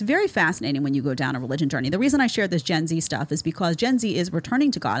about it. It's very fascinating when you go down a religion journey. The reason I share this Gen Z stuff is because Gen Z is returning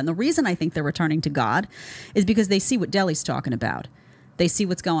to God. And the reason I think they're returning to God is because they see what Deli's talking about. They see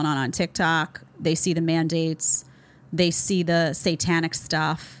what's going on TikTok. They see the mandates. They see the satanic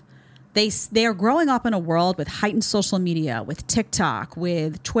stuff. They are growing up in a world with heightened social media, with TikTok,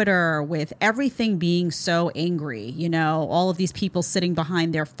 with Twitter, with everything being so angry. All of these people sitting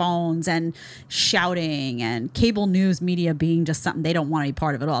behind their phones and shouting, and cable news media being just something they don't want to be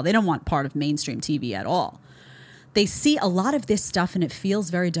part of at all. They don't want part of mainstream TV at all. They see a lot of this stuff and it feels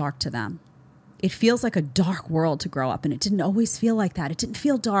very dark to them. It feels like a dark world to grow up in. It didn't always feel like that. It didn't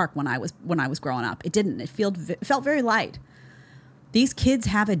feel dark when I was growing up. It didn't. It felt very light. These kids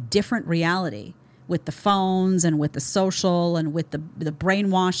have a different reality with the phones and with the social and with the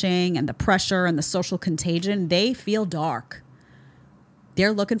brainwashing and the pressure and the social contagion. They feel dark.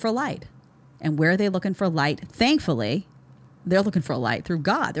 They're looking for light. And where are they looking for light? Thankfully, they're looking for light through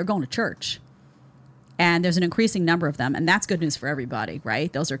God. They're going to church. And there's an increasing number of them. And that's good news for everybody,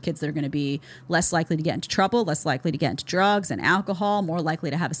 right? Those are kids that are going to be less likely to get into trouble, less likely to get into drugs and alcohol, more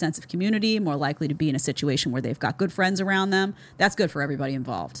likely to have a sense of community, more likely to be in a situation where they've got good friends around them. That's good for everybody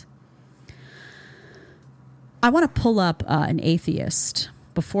involved. I want to pull up an atheist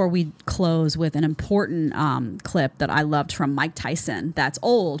before we close with an important clip that I loved from Mike Tyson that's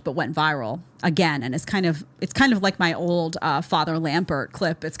old but went viral again, and it's kind of like my old Father Lampert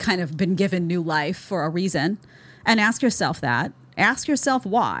clip. It's kind of been given new life for a reason. And ask yourself that. Ask yourself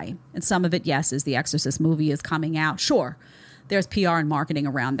why. And some of it, yes, is the Exorcist movie is coming out. Sure, there's PR and marketing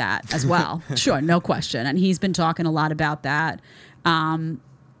around that as well. Sure, no question. And he's been talking a lot about that.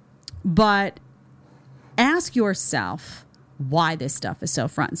 But ask yourself why this stuff is so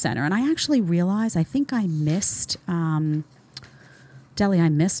front and center. And I actually realized, I think I missed, Deli, I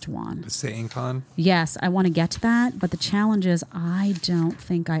missed one. The Satan Con? Yes, I want to get to that. But the challenge is I don't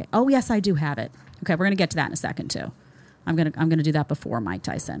think oh, yes, I do have it. Okay, we're going to get to that in a second, too. I'm gonna do that before Mike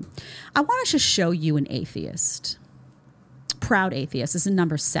Tyson. I want to just show you an atheist. Proud atheist. This is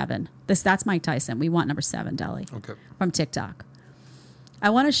number 7. That's Mike Tyson. We want number 7, Deli. Okay. From TikTok. I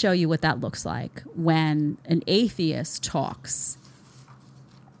want to show you what that looks like when an atheist talks.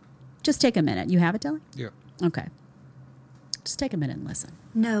 Just take a minute. You have it, Deli? Yeah. Okay. Just take a minute and listen.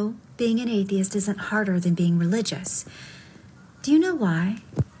 No, being an atheist isn't harder than being religious. Do you know why?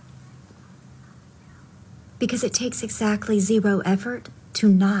 Because it takes exactly 0 effort to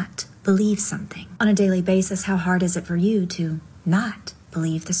not believe something. On a daily basis, how hard is it for you to not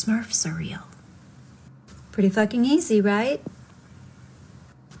believe the Smurfs are real? Pretty fucking easy, right?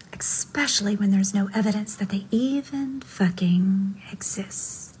 Especially when there's no evidence that they even fucking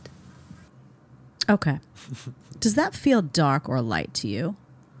exist. Okay. Does that feel dark or light to you?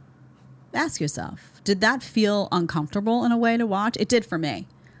 Ask yourself, did that feel uncomfortable in a way to watch? It did for me.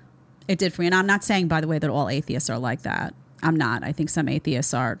 It did for me. And I'm not saying, by the way, that all atheists are like that. I'm not. I think some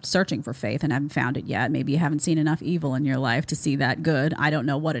atheists are searching for faith and haven't found it yet. Maybe you haven't seen enough evil in your life to see that good. I don't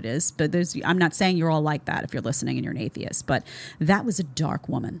know what it is, but I'm not saying you're all like that if you're listening and you're an atheist. But that was a dark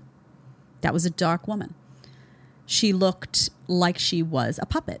woman. That was a dark woman. She looked like she was a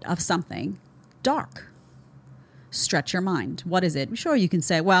puppet of something dark. Stretch your mind. What is it? Sure, you can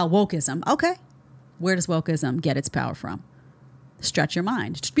say, well, wokeism. Okay. Where does wokeism get its power from? Stretch your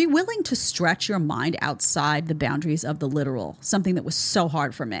mind. Just be willing to stretch your mind outside the boundaries of the literal, something that was so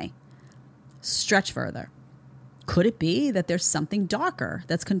hard for me. Stretch further. Could it be that there's something darker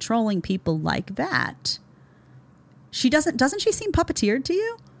that's controlling people like that? Doesn't she seem puppeteered to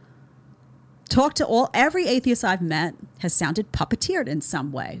you? Talk to every atheist I've met has sounded puppeteered in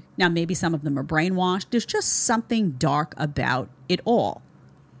some way. Now, maybe some of them are brainwashed. There's just something dark about it all.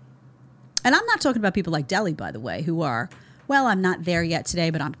 And I'm not talking about people like Deli, by the way, who are, well, I'm not there yet today,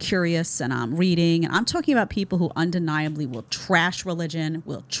 but I'm curious and I'm reading. And I'm talking about people who undeniably will trash religion,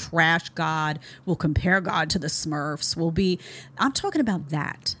 will trash God, will compare God to the Smurfs, I'm talking about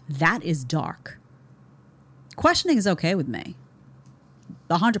that. That is dark. Questioning is okay with me.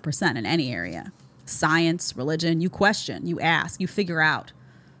 100% in any area. Science, religion, you question, you ask, you figure out.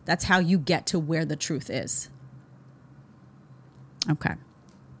 That's how you get to where the truth is. Okay.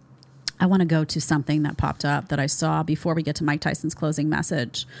 I want to go to something that popped up that I saw before we get to Mike Tyson's closing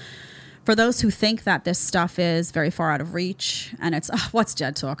message. For those who think that this stuff is very far out of reach, and it's, what's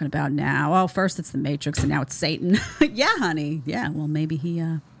Jed talking about now? Oh, first it's the Matrix, and now it's Satan. Yeah, honey. Yeah, well, maybe he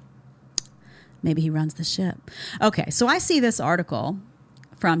runs the ship. Okay, so I see this article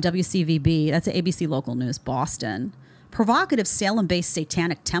from WCVB, that's an ABC local news, Boston. Provocative Salem-based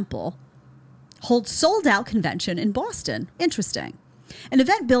Satanic temple holds sold-out convention in Boston. Interesting. An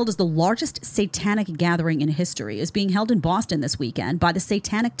event billed as the largest satanic gathering in history is being held in Boston this weekend by the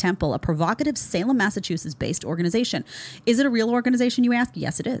Satanic Temple, a provocative Salem, Massachusetts-based organization. Is it a real organization, you ask?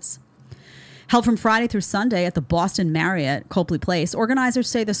 Yes, it is. Held from Friday through Sunday at the Boston Marriott, Copley Place, organizers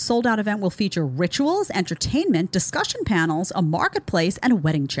say the sold-out event will feature rituals, entertainment, discussion panels, a marketplace, and a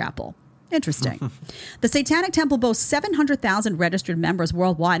wedding chapel. Interesting. The Satanic Temple boasts 700,000 registered members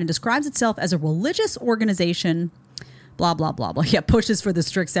worldwide and describes itself as a religious organization, blah, blah, blah, blah. Yeah, pushes for the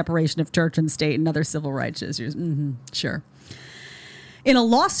strict separation of church and state and other civil rights issues. Sure. In a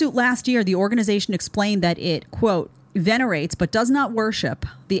lawsuit last year, the organization explained that it, quote, venerates but does not worship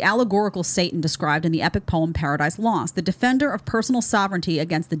the allegorical Satan described in the epic poem Paradise Lost, the defender of personal sovereignty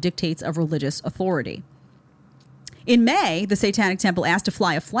against the dictates of religious authority. In May, the Satanic Temple asked to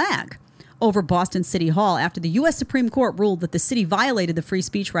fly a flag over Boston City Hall after the U.S. Supreme Court ruled that the city violated the free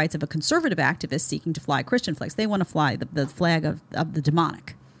speech rights of a conservative activist seeking to fly Christian flags. They want to fly the flag of the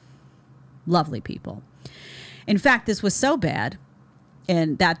demonic. Lovely people. In fact, this was so bad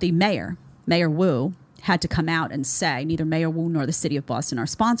that the Mayor Wu, had to come out and say neither Mayor Wu nor the city of Boston are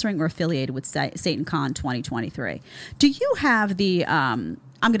sponsoring or affiliated with SatanCon 2023. Do you have the, I'm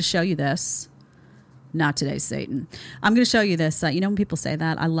going to show you this. Not today, Satan. I'm going to show you this. You know when people say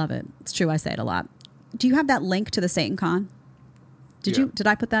that? I love it. It's true. I say it a lot. Do you have that link to the SatanCon? Did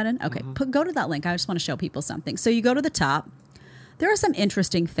I put that in? Okay. Go to that link. I just want to show people something. So you go to the top. There are some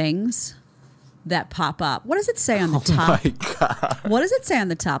interesting things that pop up. What does it say on the top? Oh my God. What does it say on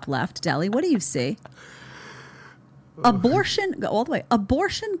the top left, Deli? What do you see? Abortion, go all the way.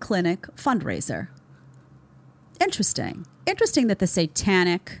 Abortion clinic fundraiser. Interesting. Interesting that the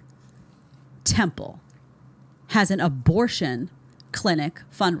Satanic Temple has an abortion clinic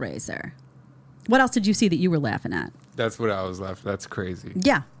fundraiser. What else did you see that you were laughing at? That's what I was laughing. That's crazy.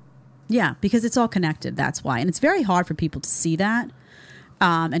 Yeah. Yeah, because it's all connected. That's why. And it's very hard for people to see that.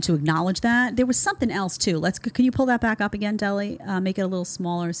 And to acknowledge that. There was something else, too. Can you pull that back up again, Deli? Make it a little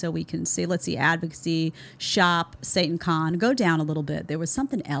smaller so we can see. Let's see. Advocacy, shop, SatanCon. Go down a little bit. There was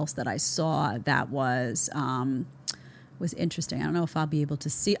something else that I saw that was interesting. I don't know if I'll be able to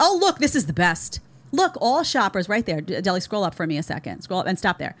see. Oh, look. This is the best. Look, all shoppers right there. Deli, scroll up for me a second. Scroll up and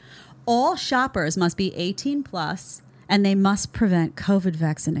stop there. All shoppers must be 18 plus, and they must prevent COVID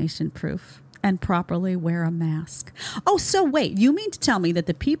vaccination proof and properly wear a mask. Oh, so wait, you mean to tell me that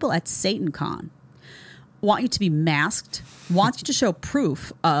the people at SatanCon want you to be masked, wants you to show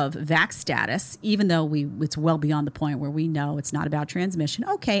proof of vax status, even though it's well beyond the point where we know it's not about transmission.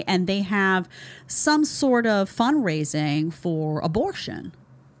 Okay, and they have some sort of fundraising for abortion.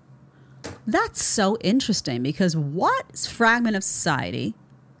 That's so interesting, because what fragment of society,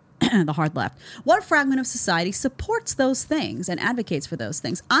 the hard left, what fragment of society supports those things and advocates for those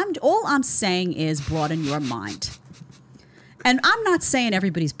things? All I'm saying is broaden your mind. And I'm not saying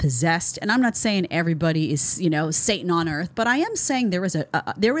everybody's possessed, and I'm not saying everybody is, Satan on earth, but I am saying there is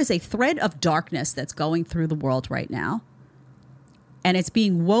a thread of darkness that's going through the world right now, and it's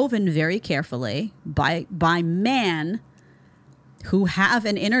being woven very carefully by men who have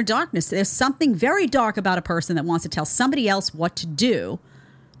an inner darkness. There's something very dark about a person that wants to tell somebody else what to do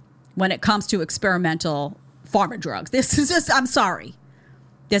when it comes to experimental pharma drugs. This is just, I'm sorry.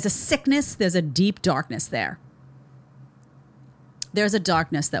 There's a sickness, there's a deep darkness there. There's a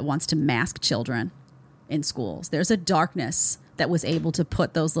darkness that wants to mask children in schools. There's a darkness that was able to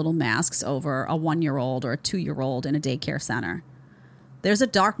put those little masks over a 1-year-old or a 2-year-old in a daycare center. There's a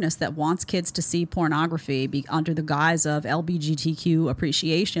darkness that wants kids to see pornography under the guise of LGBTQ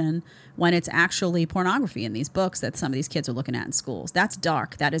appreciation when it's actually pornography in these books that some of these kids are looking at in schools. That's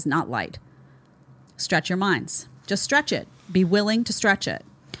dark. That is not light. Stretch your minds. Just stretch it. Be willing to stretch it.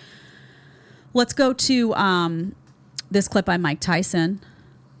 Let's go to this clip by Mike Tyson.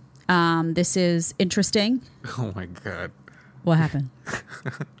 This is interesting. Oh, my God. What happened?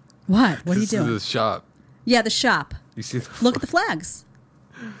 What? What are you doing? This is the shop. Yeah, the shop. You see Look at the flags.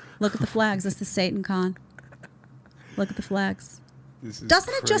 Look at the flags. That's the Satan con. Look at the flags.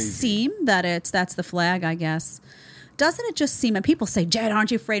 Doesn't it just seem that that's the flag, I guess? Doesn't it just seem, and people say, Jed,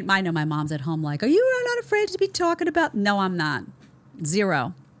 aren't you afraid? I know my mom's at home like, are you not afraid to be talking about? No, I'm not.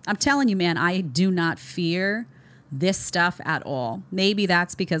 Zero. I'm telling you, man, I do not fear this stuff at all. Maybe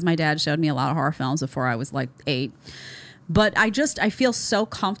that's because my dad showed me a lot of horror films before I was like 8. But I feel so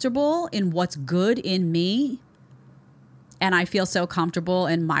comfortable in what's good in me. And I feel so comfortable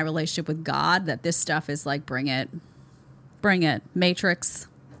in my relationship with God that this stuff is like, bring it. Bring it. Matrix.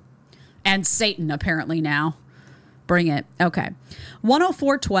 And Satan, apparently now. Bring it. Okay.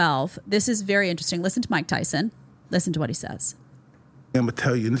 104.12. This is very interesting. Listen to Mike Tyson. Listen to what he says. I'm going to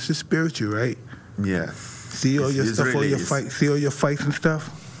tell you, and this is spiritual, right? Yeah. See all your stuff, all your fights, see all your fights and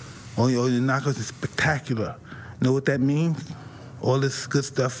stuff? All your knockouts is spectacular. You know what that means? All this good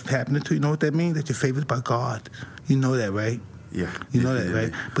stuff happening to you, know what that means? That you're favored by God. You know that, right? Yeah. You know that,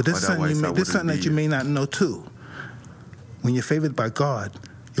 right? But there's something that you may not know, too. When you're favored by God,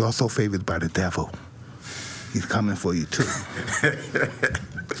 you're also favored by the devil. He's coming for you, too.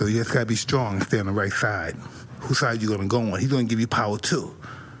 So you just got to be strong and stay on the right side. Whose side you going to go on? He's going to give you power, too.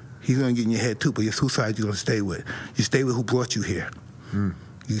 He's going to get in your head, too, but whose side you going to stay with? You stay with who brought you here.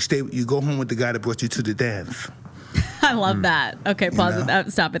 You go home with the guy that brought you to the dance. I love that. Okay, pause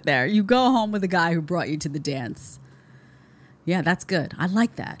it. Stop it there. You go home with the guy who brought you to the dance. Yeah, that's good. I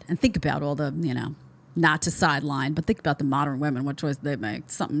like that. And think about all the, not to sideline, but think about the modern women, what choice they make.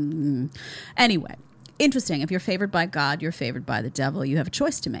 Anyway, interesting. If you're favored by God, you're favored by the devil. You have a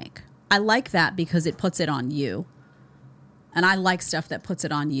choice to make. I like that because it puts it on you. And I like stuff that puts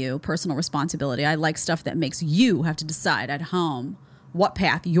it on you, personal responsibility. I like stuff that makes you have to decide at home what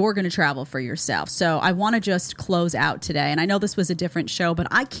path you're going to travel for yourself. So I want to just close out today. And I know this was a different show, but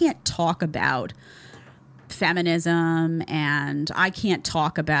I can't talk about feminism and I can't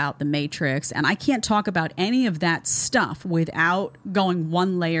talk about the Matrix and I can't talk about any of that stuff without going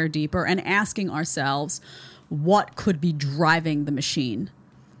one layer deeper and asking ourselves what could be driving the machine.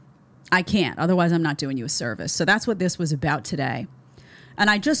 I can't. Otherwise, I'm not doing you a service. So that's what this was about today. And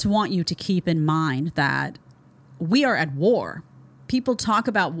I just want you to keep in mind that we are at war. People talk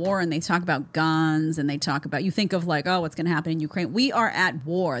about war and they talk about guns and they talk about, you think of like, oh, what's going to happen in Ukraine? We are at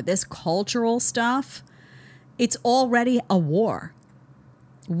war. This cultural stuff, it's already a war.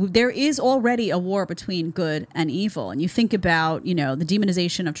 There is already a war between good and evil. And you think about, the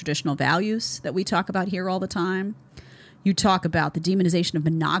demonization of traditional values that we talk about here all the time. You talk about the demonization of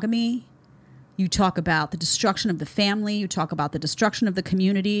monogamy. You talk about the destruction of the family. You talk about the destruction of the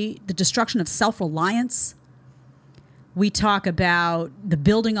community, the destruction of self-reliance. We talk about the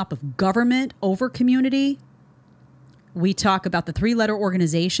building up of government over community. We talk about the 3-letter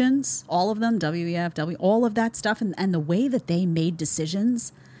organizations, all of them, WEF, all of that stuff, and the way that they made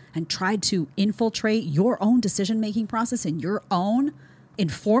decisions and tried to infiltrate your own decision-making process and your own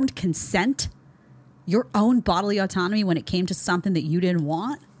informed consent, your own bodily autonomy when it came to something that you didn't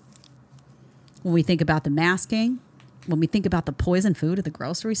want. When we think about the masking, when we think about the poison food at the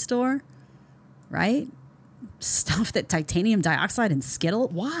grocery store, right? Stuff that titanium dioxide and Skittle.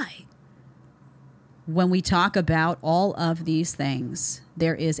 Why? when we talk about all of these things,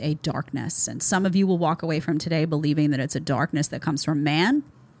 there is a darkness. And some of you will walk away from today believing that it's a darkness that comes from man.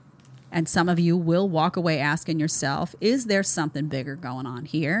 And some of you will walk away asking yourself, is there something bigger going on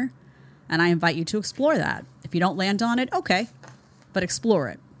here? And I invite you to explore that. If you don't land on it, okay, but explore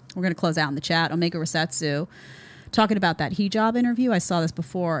it. We're going to close out in the chat. Omega Resetsu, talking about that hijab interview. I saw this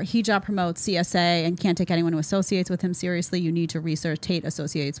before. Hijab promotes CSA and can't take anyone who associates with him seriously. You need to research. Tate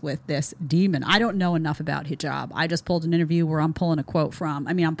associates with this demon. I don't know enough about hijab. I just pulled an interview where I'm pulling a quote from.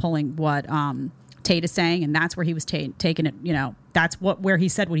 I'm pulling what Tate is saying, and that's where he was taking it. That's where he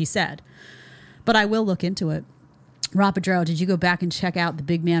said what he said. But I will look into it. Rob Pedro, did you go back and check out the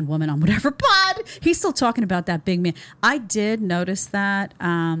big man woman on whatever pod? He's still talking about that big man. I did notice that.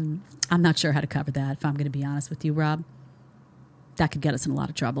 I'm not sure how to cover that, if I'm going to be honest with you, Rob. That could get us in a lot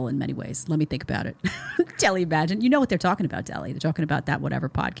of trouble in many ways. Let me think about it. Deli, imagine. You know what they're talking about, Deli. They're talking about that whatever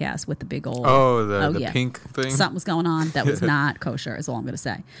podcast with the big old... the pink thing? Something was going on that was not kosher is all I'm going to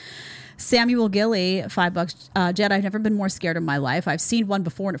say. Samuel Gilly, $5. Jed, I've never been more scared in my life. I've seen one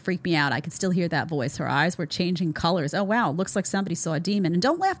before and it freaked me out. I could still hear that voice. Her eyes were changing colors. Oh, wow. Looks like somebody saw a demon. And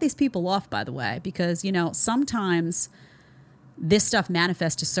don't laugh these people off, by the way, because, sometimes this stuff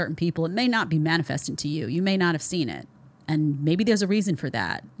manifests to certain people. It may not be manifesting to you. You may not have seen it. And maybe there's a reason for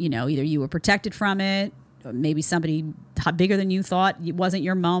that. Either you were protected from it, or maybe somebody bigger than you thought. It wasn't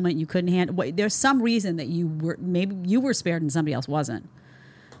your moment. You couldn't handle. There's some reason that maybe you were spared and somebody else wasn't.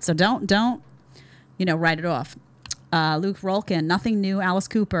 So don't, write it off. Luke Rolkin, nothing new. Alice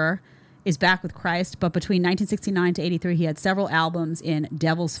Cooper is back with Christ, but between 1969 to 83, he had several albums in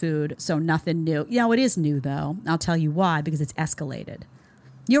Devil's Food, so nothing new. It is new, though. I'll tell you why, because it's escalated.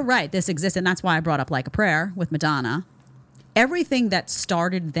 You're right, this exists, and that's why I brought up Like a Prayer with Madonna. Everything that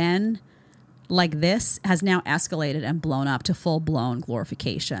started then like this has now escalated and blown up to full-blown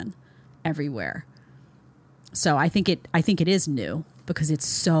glorification everywhere. So I think it is new, because it's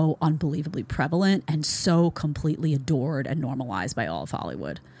so unbelievably prevalent and so completely adored and normalized by all of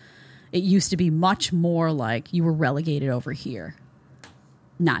Hollywood. It used to be much more like you were relegated over here.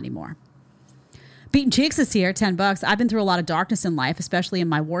 Not anymore. Beaten Cheeks is here, $10. I've been through a lot of darkness in life, especially in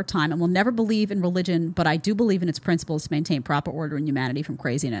my wartime, and will never believe in religion, but I do believe in its principles to maintain proper order and humanity from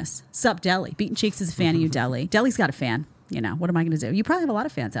craziness. Sup, Deli? Beaten Cheeks is a fan of you, Deli. Deli's got a fan. What am I going to do? You probably have a lot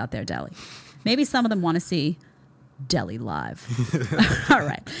of fans out there, Deli. Maybe some of them want to see Deli live. All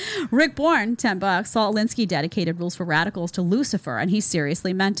right. Rick Bourne, $10. Saul Alinsky dedicated Rules for Radicals to Lucifer, and he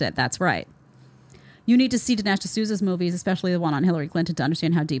seriously meant it. That's right. You need to see Dinesh D'Souza's movies, especially the one on Hillary Clinton, to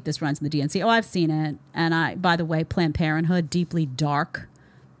understand how deep this runs in the DNC. Oh, I've seen it. And by the way, Planned Parenthood, deeply dark,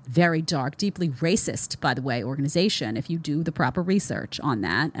 very dark, deeply racist, by the way, organization, if you do the proper research on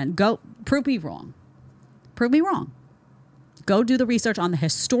that. And go, prove me wrong. Prove me wrong. Go do the research on the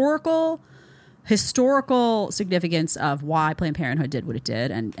historical significance of why Planned Parenthood did what it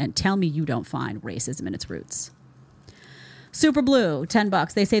did, and tell me you don't find racism in its roots. Super Blue,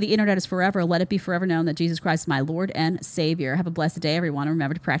 $10. They say the internet is forever. Let it be forever known that Jesus Christ is my Lord and Savior. Have a blessed day, everyone. And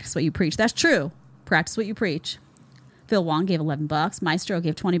remember to practice what you preach. That's true. Practice what you preach. Phil Wong gave $11. Maestro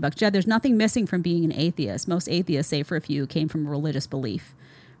gave $20. Jed, there's nothing missing from being an atheist. Most atheists, save for a few, came from a religious belief.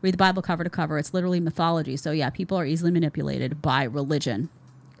 Read the Bible cover to cover. It's literally mythology. So yeah, people are easily manipulated by religion.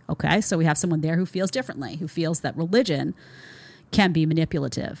 Okay, so we have someone there who feels differently, who feels that religion can be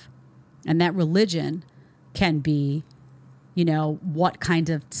manipulative, and that religion can be, what kind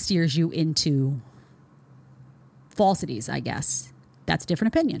of steers you into falsities, I guess. That's a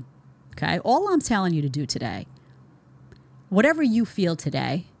different opinion. Okay, all I'm telling you to do today, whatever you feel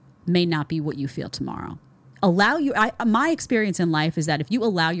today may not be what you feel tomorrow. My experience in life is that if you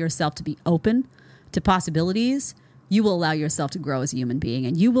allow yourself to be open to possibilities, you will allow yourself to grow as a human being,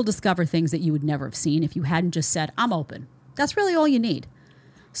 and you will discover things that you would never have seen if you hadn't just said, I'm open. That's really all you need.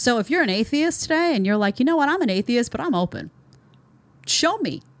 So if you're an atheist today and you're like, you know what, I'm an atheist, but I'm open. Show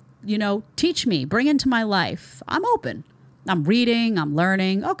me, teach me, bring into my life. I'm open. I'm reading, I'm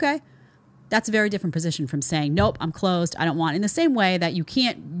learning. Okay. That's a very different position from saying, nope, I'm closed. I don't want. In the same way that you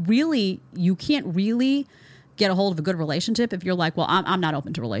can't really get a hold of a good relationship if you're like, well, I'm not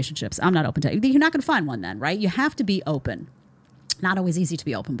open to relationships. I'm not open to, you're not going to find one then, right? You have to be open. Not always easy to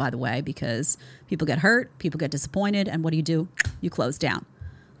be open, by the way, because people get hurt, people get disappointed, and what do? You close down.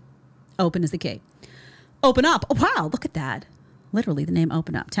 Open is the key. Open up. Oh, wow, look at that. Literally the name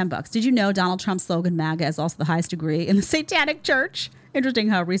Open Up, $10. Did you know Donald Trump's slogan, MAGA, is also the highest degree in the Satanic Church? Interesting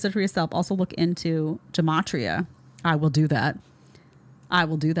how research for yourself. Also look into gematria. I will do that.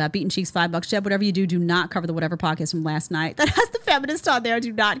 Beaten Cheeks, $5. Jeb, whatever you do, do not cover the whatever podcast from last night that has the feminist on there.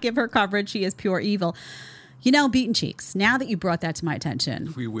 Do not give her coverage. She is pure evil. You know, beaten cheeks. Now that you brought that to my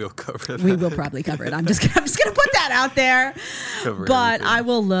attention, We will cover that. we will probably cover it. I'm just going to put that out there. Cover But everything. I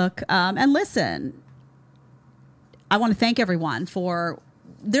will look and listen. I want to thank everyone for.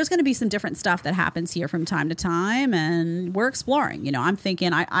 There's going to be some different stuff that happens here from time to time, and we're exploring. You know, I'm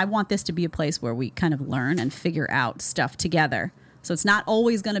thinking I want this to be a place where we kind of learn and figure out stuff together. So it's not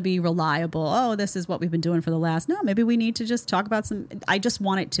always going to be reliable. Oh, this is what we've been doing for the last. No, maybe we need to just talk about some. I just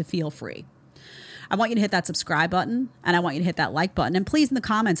want it to feel free. I want you to hit that subscribe button, and I want you to hit that like button. And please, in the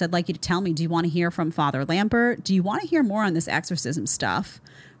comments, I'd like you to tell me, do you want to hear from Father Lambert? Do you want to hear more on this exorcism stuff?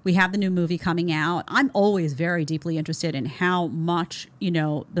 We have the new movie coming out. I'm always very deeply interested in how much, you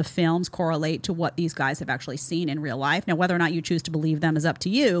know, the films correlate to what these guys have actually seen in real life. Now, whether or not you choose to believe them is up to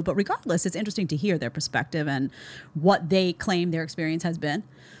you, but regardless, it's interesting to hear their perspective and what they claim their experience has been.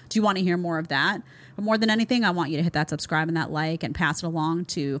 Do you want to hear more of that? But more than anything, I want you to hit that subscribe and that like and pass it along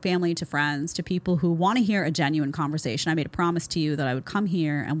to family, to friends, to people who want to hear a genuine conversation. I made a promise to you that I would come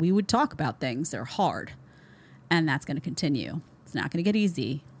here and we would talk about things that are hard. And that's going to continue. It's not going to get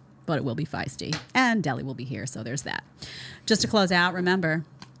easy, but it will be feisty. And Deli will be here, so there's that. Just to close out, remember,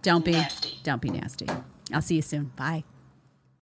 don't be nasty. I'll see you soon. Bye.